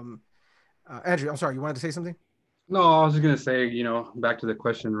 absolutely. Andrew, I'm sorry, you wanted to say something? No, I was just gonna say, back to the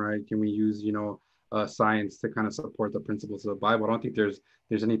question, right? Can we use, science to kind of support the principles of the Bible? I don't think there's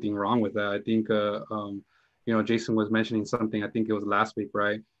anything wrong with that. I think, Jason was mentioning something. I think it was last week,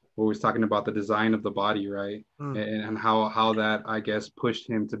 right, where he was talking about the design of the body, right, and how that, I guess, pushed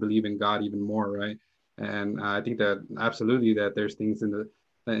him to believe in God even more, right? And I think that absolutely that there's things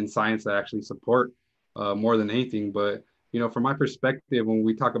in science that actually support more than anything, but. From my perspective, when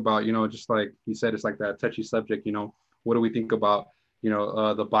we talk about, just like you said, it's like that touchy subject, what do we think about,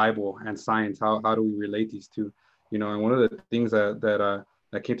 the Bible and science? How do we relate these two? And one of the things that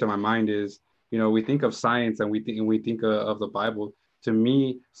came to my mind is, we think of science and we think of the Bible. To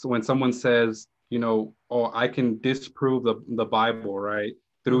me, so when someone says, oh, I can disprove the Bible, right,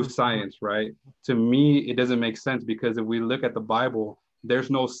 through science, right? To me, it doesn't make sense, because if we look at the Bible, there's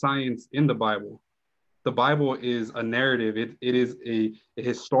no science in the Bible. The Bible is a narrative. It is a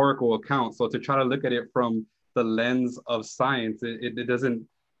historical account. So to try to look at it from the lens of science, it doesn't,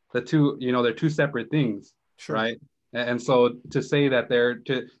 they're two separate things, right? And so to say that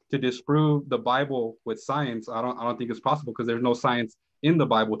to disprove the Bible with science, I don't think it's possible, because there's no science in the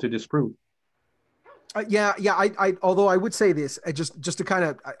Bible to disprove. I although I would say this, just to kind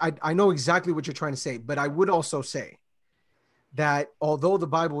of, I know exactly what you're trying to say, but I would also say that although the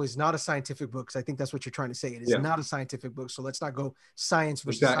Bible is not a scientific book, because I think that's what you're trying to say, it is not a scientific book. So let's not go science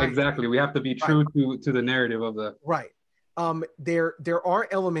versus science. Exactly. We have to be true to the narrative of the. Right. There are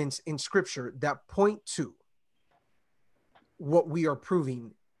elements in Scripture that point to what we are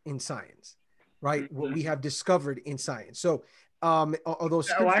proving in science, right? What we have discovered in science. So, although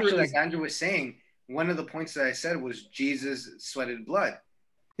Scripture actually, like Andrew was saying, one of the points that I said was Jesus sweated blood.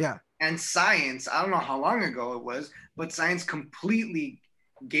 Yeah. And science, I don't know how long ago it was, but science completely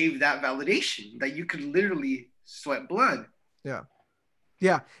gave that validation that you could literally sweat blood. Yeah,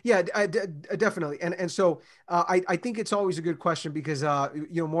 definitely. And so I think it's always a good question, because,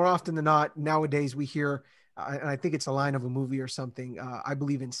 more often than not, nowadays we hear, and I think it's a line of a movie or something, I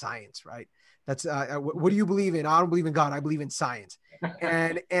believe in science, right? That's what do you believe in? I don't believe in God. I believe in science.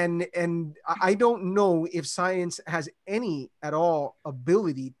 And I don't know if science has any at all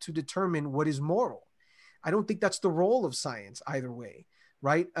ability to determine what is moral. I don't think that's the role of science either way,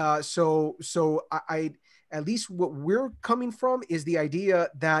 right? So I at least what we're coming from is the idea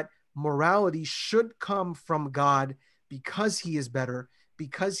that morality should come from God, because he is better,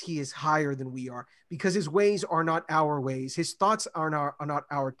 because he is higher than we are, because his ways are not our ways, his thoughts are not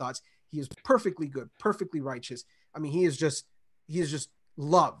our thoughts. He is perfectly good, perfectly righteous. I mean, he is just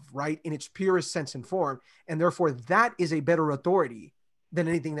love, right, in its purest sense and form, and therefore that is a better authority than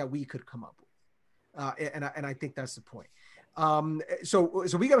anything that we could come up with. And I think that's the point.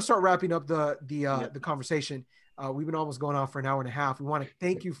 So we got to start wrapping up the conversation. We've been almost going on for an hour and a half. We want to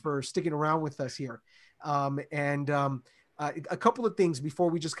thank you for sticking around with us here. A couple of things before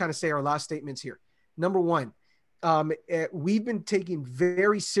we just kind of say our last statements here. Number one, we've been taking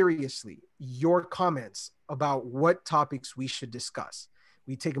very seriously your comments about what topics we should discuss.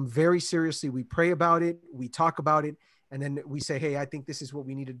 We take them very seriously. We pray about it. We talk about it. And then we say, hey, I think this is what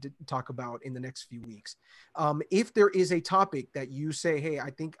we need to talk about in the next few weeks. If there is a topic that you say, hey, I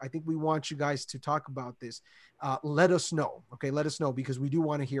think we want you guys to talk about this, let us know. Okay, let us know, because we do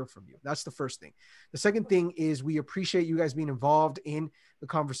want to hear from you. That's the first thing. The second thing is we appreciate you guys being involved in the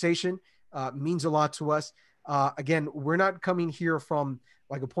conversation. Means a lot to us. Again, we're not coming here from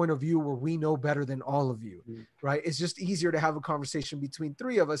like a point of view where we know better than all of you, right? It's just easier to have a conversation between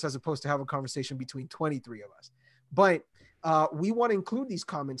 3 of us as opposed to have a conversation between 23 of us. But we want to include these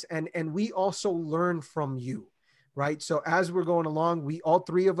comments, and we also learn from you, right? So as we're going along, all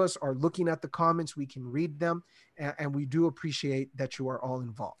 3 of us are looking at the comments. We can read them, and we do appreciate that you are all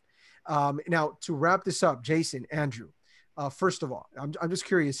involved. Now, to wrap this up, Jason, Andrew, first of all, I'm just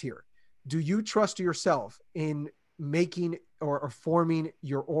curious here. Do you trust yourself in making or forming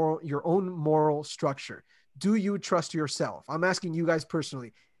your own moral structure? Do you trust yourself? I'm asking you guys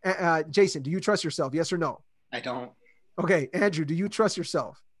personally. Jason, do you trust yourself? Yes or no? I don't. Okay. Andrew, do you trust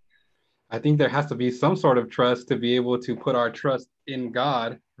yourself? I think there has to be some sort of trust to be able to put our trust in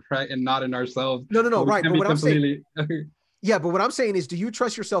God, right? And not in ourselves. No, right. But what I'm saying, yeah, but what I'm saying is, do you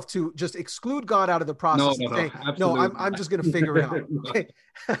trust yourself to just exclude God out of the process? No, absolutely. No, I'm just going to figure it out. Okay.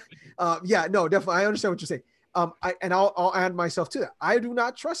 Yeah, no, definitely. I understand what you're saying. I'll add myself to that. I do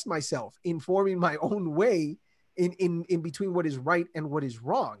not trust myself in forming my own way in between what is right and what is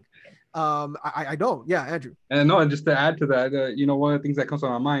wrong. I don't. Yeah, Andrew. And no, and just to add to that, one of the things that comes to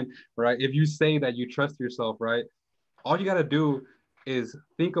my mind, right? If you say that you trust yourself, right? All you got to do is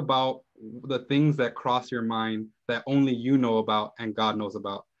think about the things that cross your mind that only you know about and God knows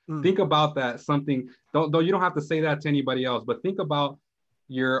about. Think about that something, though you don't have to say that to anybody else, but think about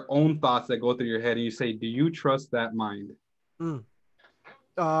your own thoughts that go through your head, and you say, do you trust that mind?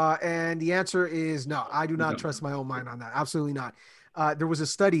 And the answer is no. I do not trust my own mind on that. Absolutely not. There was a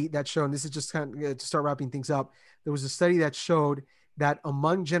study that showed, and this is just kind of to start wrapping things up. There was a study that showed that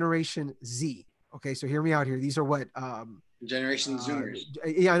among Generation Z, okay, so hear me out here. These are what Generation Zoomers.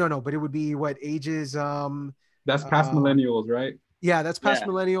 Yeah, I don't know, but it would be what ages? That's past millennials, right? Yeah, that's past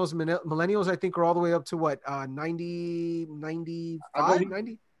millennials. Millennials, I think, are all the way up to what, 90, 95,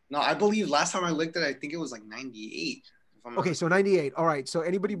 90? No, I believe last time I looked at it, I think it was like 98. Okay, so 98. All right, so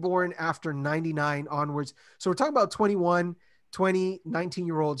anybody born after 99 onwards. So we're talking about 21, 20,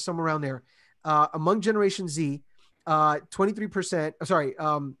 19-year-olds, somewhere around there. Among Generation Z,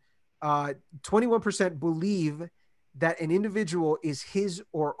 21% believe that an individual is his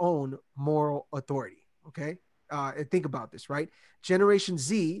or own moral authority. Okay. Think about this, right? Generation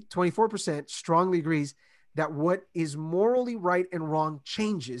Z, 24% strongly agrees that what is morally right and wrong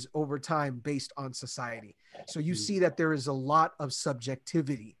changes over time based on society. So you see that there is a lot of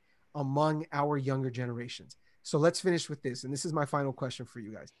subjectivity among our younger generations. So let's finish with this. And this is my final question for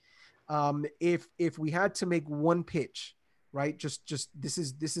you guys. If we had to make one pitch, right? Just this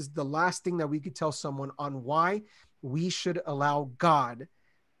is the last thing that we could tell someone on why we should allow God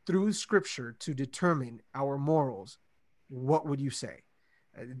through scripture to determine our morals. What would you say?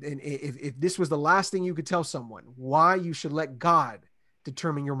 And if this was the last thing you could tell someone, why you should let God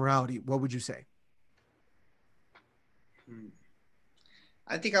determine your morality, what would you say?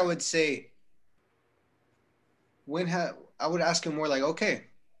 I think I would say, I would ask him more like, okay,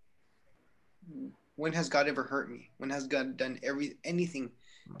 when has God ever hurt me? When has God done anything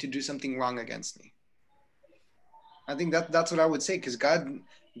to do something wrong against me? I think that's what I would say, because God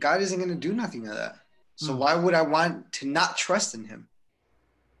isn't going to do nothing of that. So why would I want to not trust in him?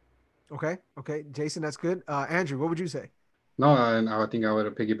 Okay, Jason, that's good. Andrew, what would you say? No, I think I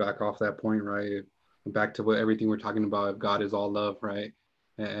would piggyback off that point, right? Back to everything we're talking about. If God is all love, right,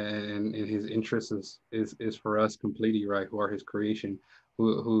 and his interest is for us completely, right, who are his creation,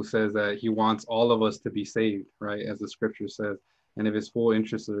 who says that he wants all of us to be saved, right, as the scripture says. And if his full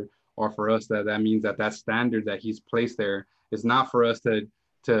interest are for us, that means that standard that he's placed there is not for us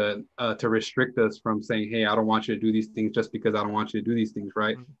to restrict us from saying, hey, I don't want you to do these things just because I don't want you to do these things,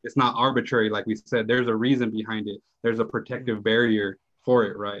 right? It's not arbitrary. Like we said, there's a reason behind it. There's a protective barrier for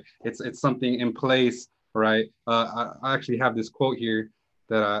it, right? It's something in place, right? I actually have this quote here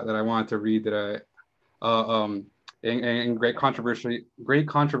that I wanted to read, that in Great Controversy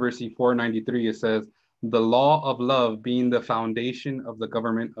 493, it says, the law of love being the foundation of the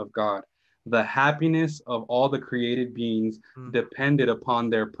government of God, the happiness of all the created beings depended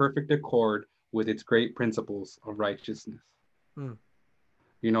upon their perfect accord with its great principles of righteousness.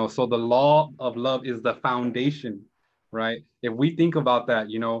 So the law of love is the foundation, right? If we think about that,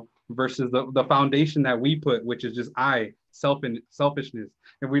 versus the foundation that we put, which is just selfishness.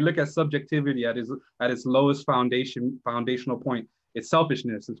 If we look at subjectivity at its lowest foundational point, it's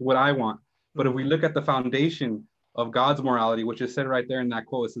selfishness. It's what I want. But if we look at the foundation of God's morality, which is said right there in that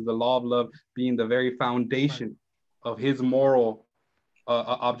quote. It says the law of love being the very foundation of his moral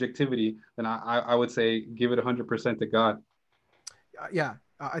objectivity, then I would say give it 100% to God. Yeah,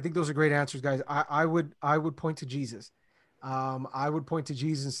 I think those are great answers, guys. I would point to Jesus. I would point to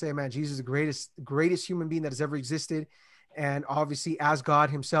Jesus and say, man, Jesus is the greatest human being that has ever existed. And obviously as God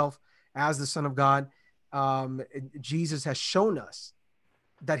himself, as the Son of God, Jesus has shown us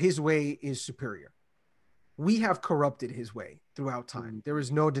that his way is superior. We have corrupted his way throughout time. There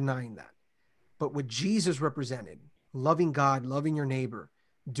is no denying that. But what Jesus represented, loving God, loving your neighbor,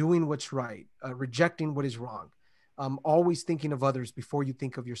 doing what's right, rejecting what is wrong, always thinking of others before you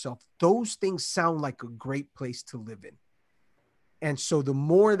think of yourself, those things sound like a great place to live in. And so the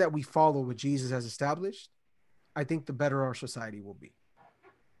more that we follow what Jesus has established, I think the better our society will be.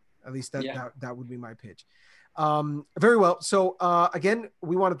 At least that would be my pitch. Very well. So again,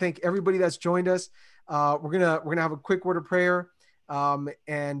 we want to thank everybody that's joined us. We're gonna have a quick word of prayer.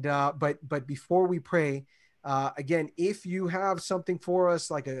 But before we pray, again, if you have something for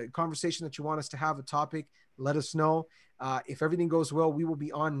us, like a conversation that you want us to have, a topic, let us know. If everything goes well, we will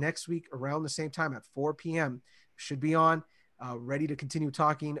be on next week around the same time at 4 p.m. Should be on, ready to continue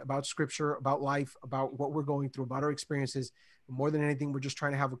talking about scripture, about life, about what we're going through, about our experiences. More than anything, we're just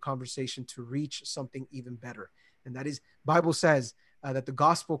trying to have a conversation to reach something even better. And that is, Bible says that the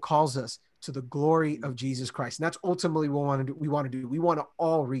gospel calls us to the glory of Jesus Christ. And that's ultimately what we want to do. We want to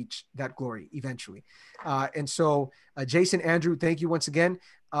all reach that glory eventually. And so Jason, Andrew, thank you once again.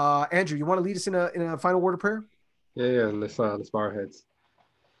 Andrew, you want to lead us in a final word of prayer? Yeah. Let's bow our heads.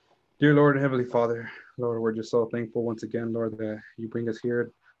 Dear Lord and Heavenly Father, Lord, we're just so thankful once again, Lord, that you bring us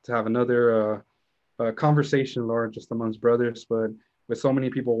here to have another conversation, Lord, just amongst brothers. But with so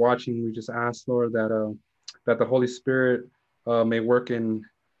many people watching, we just ask, Lord, that the Holy Spirit may work in,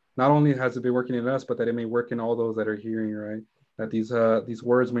 not only has it been working in us, but that it may work in all those that are hearing, right? That these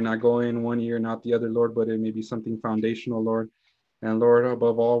words may not go in one ear, not the other, Lord, but it may be something foundational, Lord. And Lord,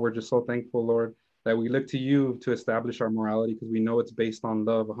 above all, we're just so thankful, Lord, that we look to you to establish our morality, because we know it's based on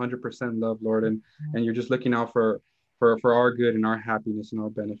love, 100% love, Lord. And you're just looking out for our good and our happiness and our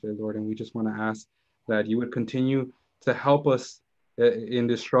benefit, Lord. And we just want to ask that you would continue to help us in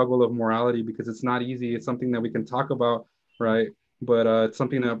this struggle of morality, because it's not easy. It's something that we can talk about, right? But it's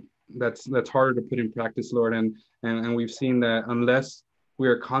something that's harder to put in practice, Lord. And we've seen that unless we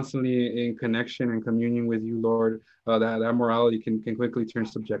are constantly in connection and communion with you, Lord, that morality can quickly turn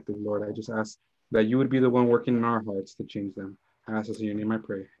subjective, Lord. I just ask that you would be the one working in our hearts to change them. I ask this in your name, I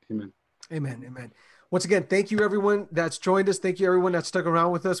pray. Amen. Amen. Amen. Once again, thank you everyone that's joined us. Thank you everyone that stuck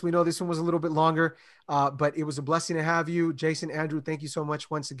around with us. We know this one was a little bit longer, but it was a blessing to have you. Jason, Andrew, thank you so much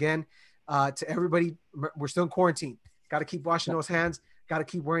once again. To everybody, we're still in quarantine. Got to keep washing those hands. Got to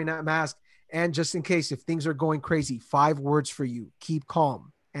keep wearing that mask. And just in case, if things are going crazy, 5 words for you: keep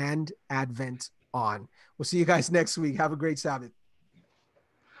calm and Advent on. We'll see you guys next week. Have a great Sabbath.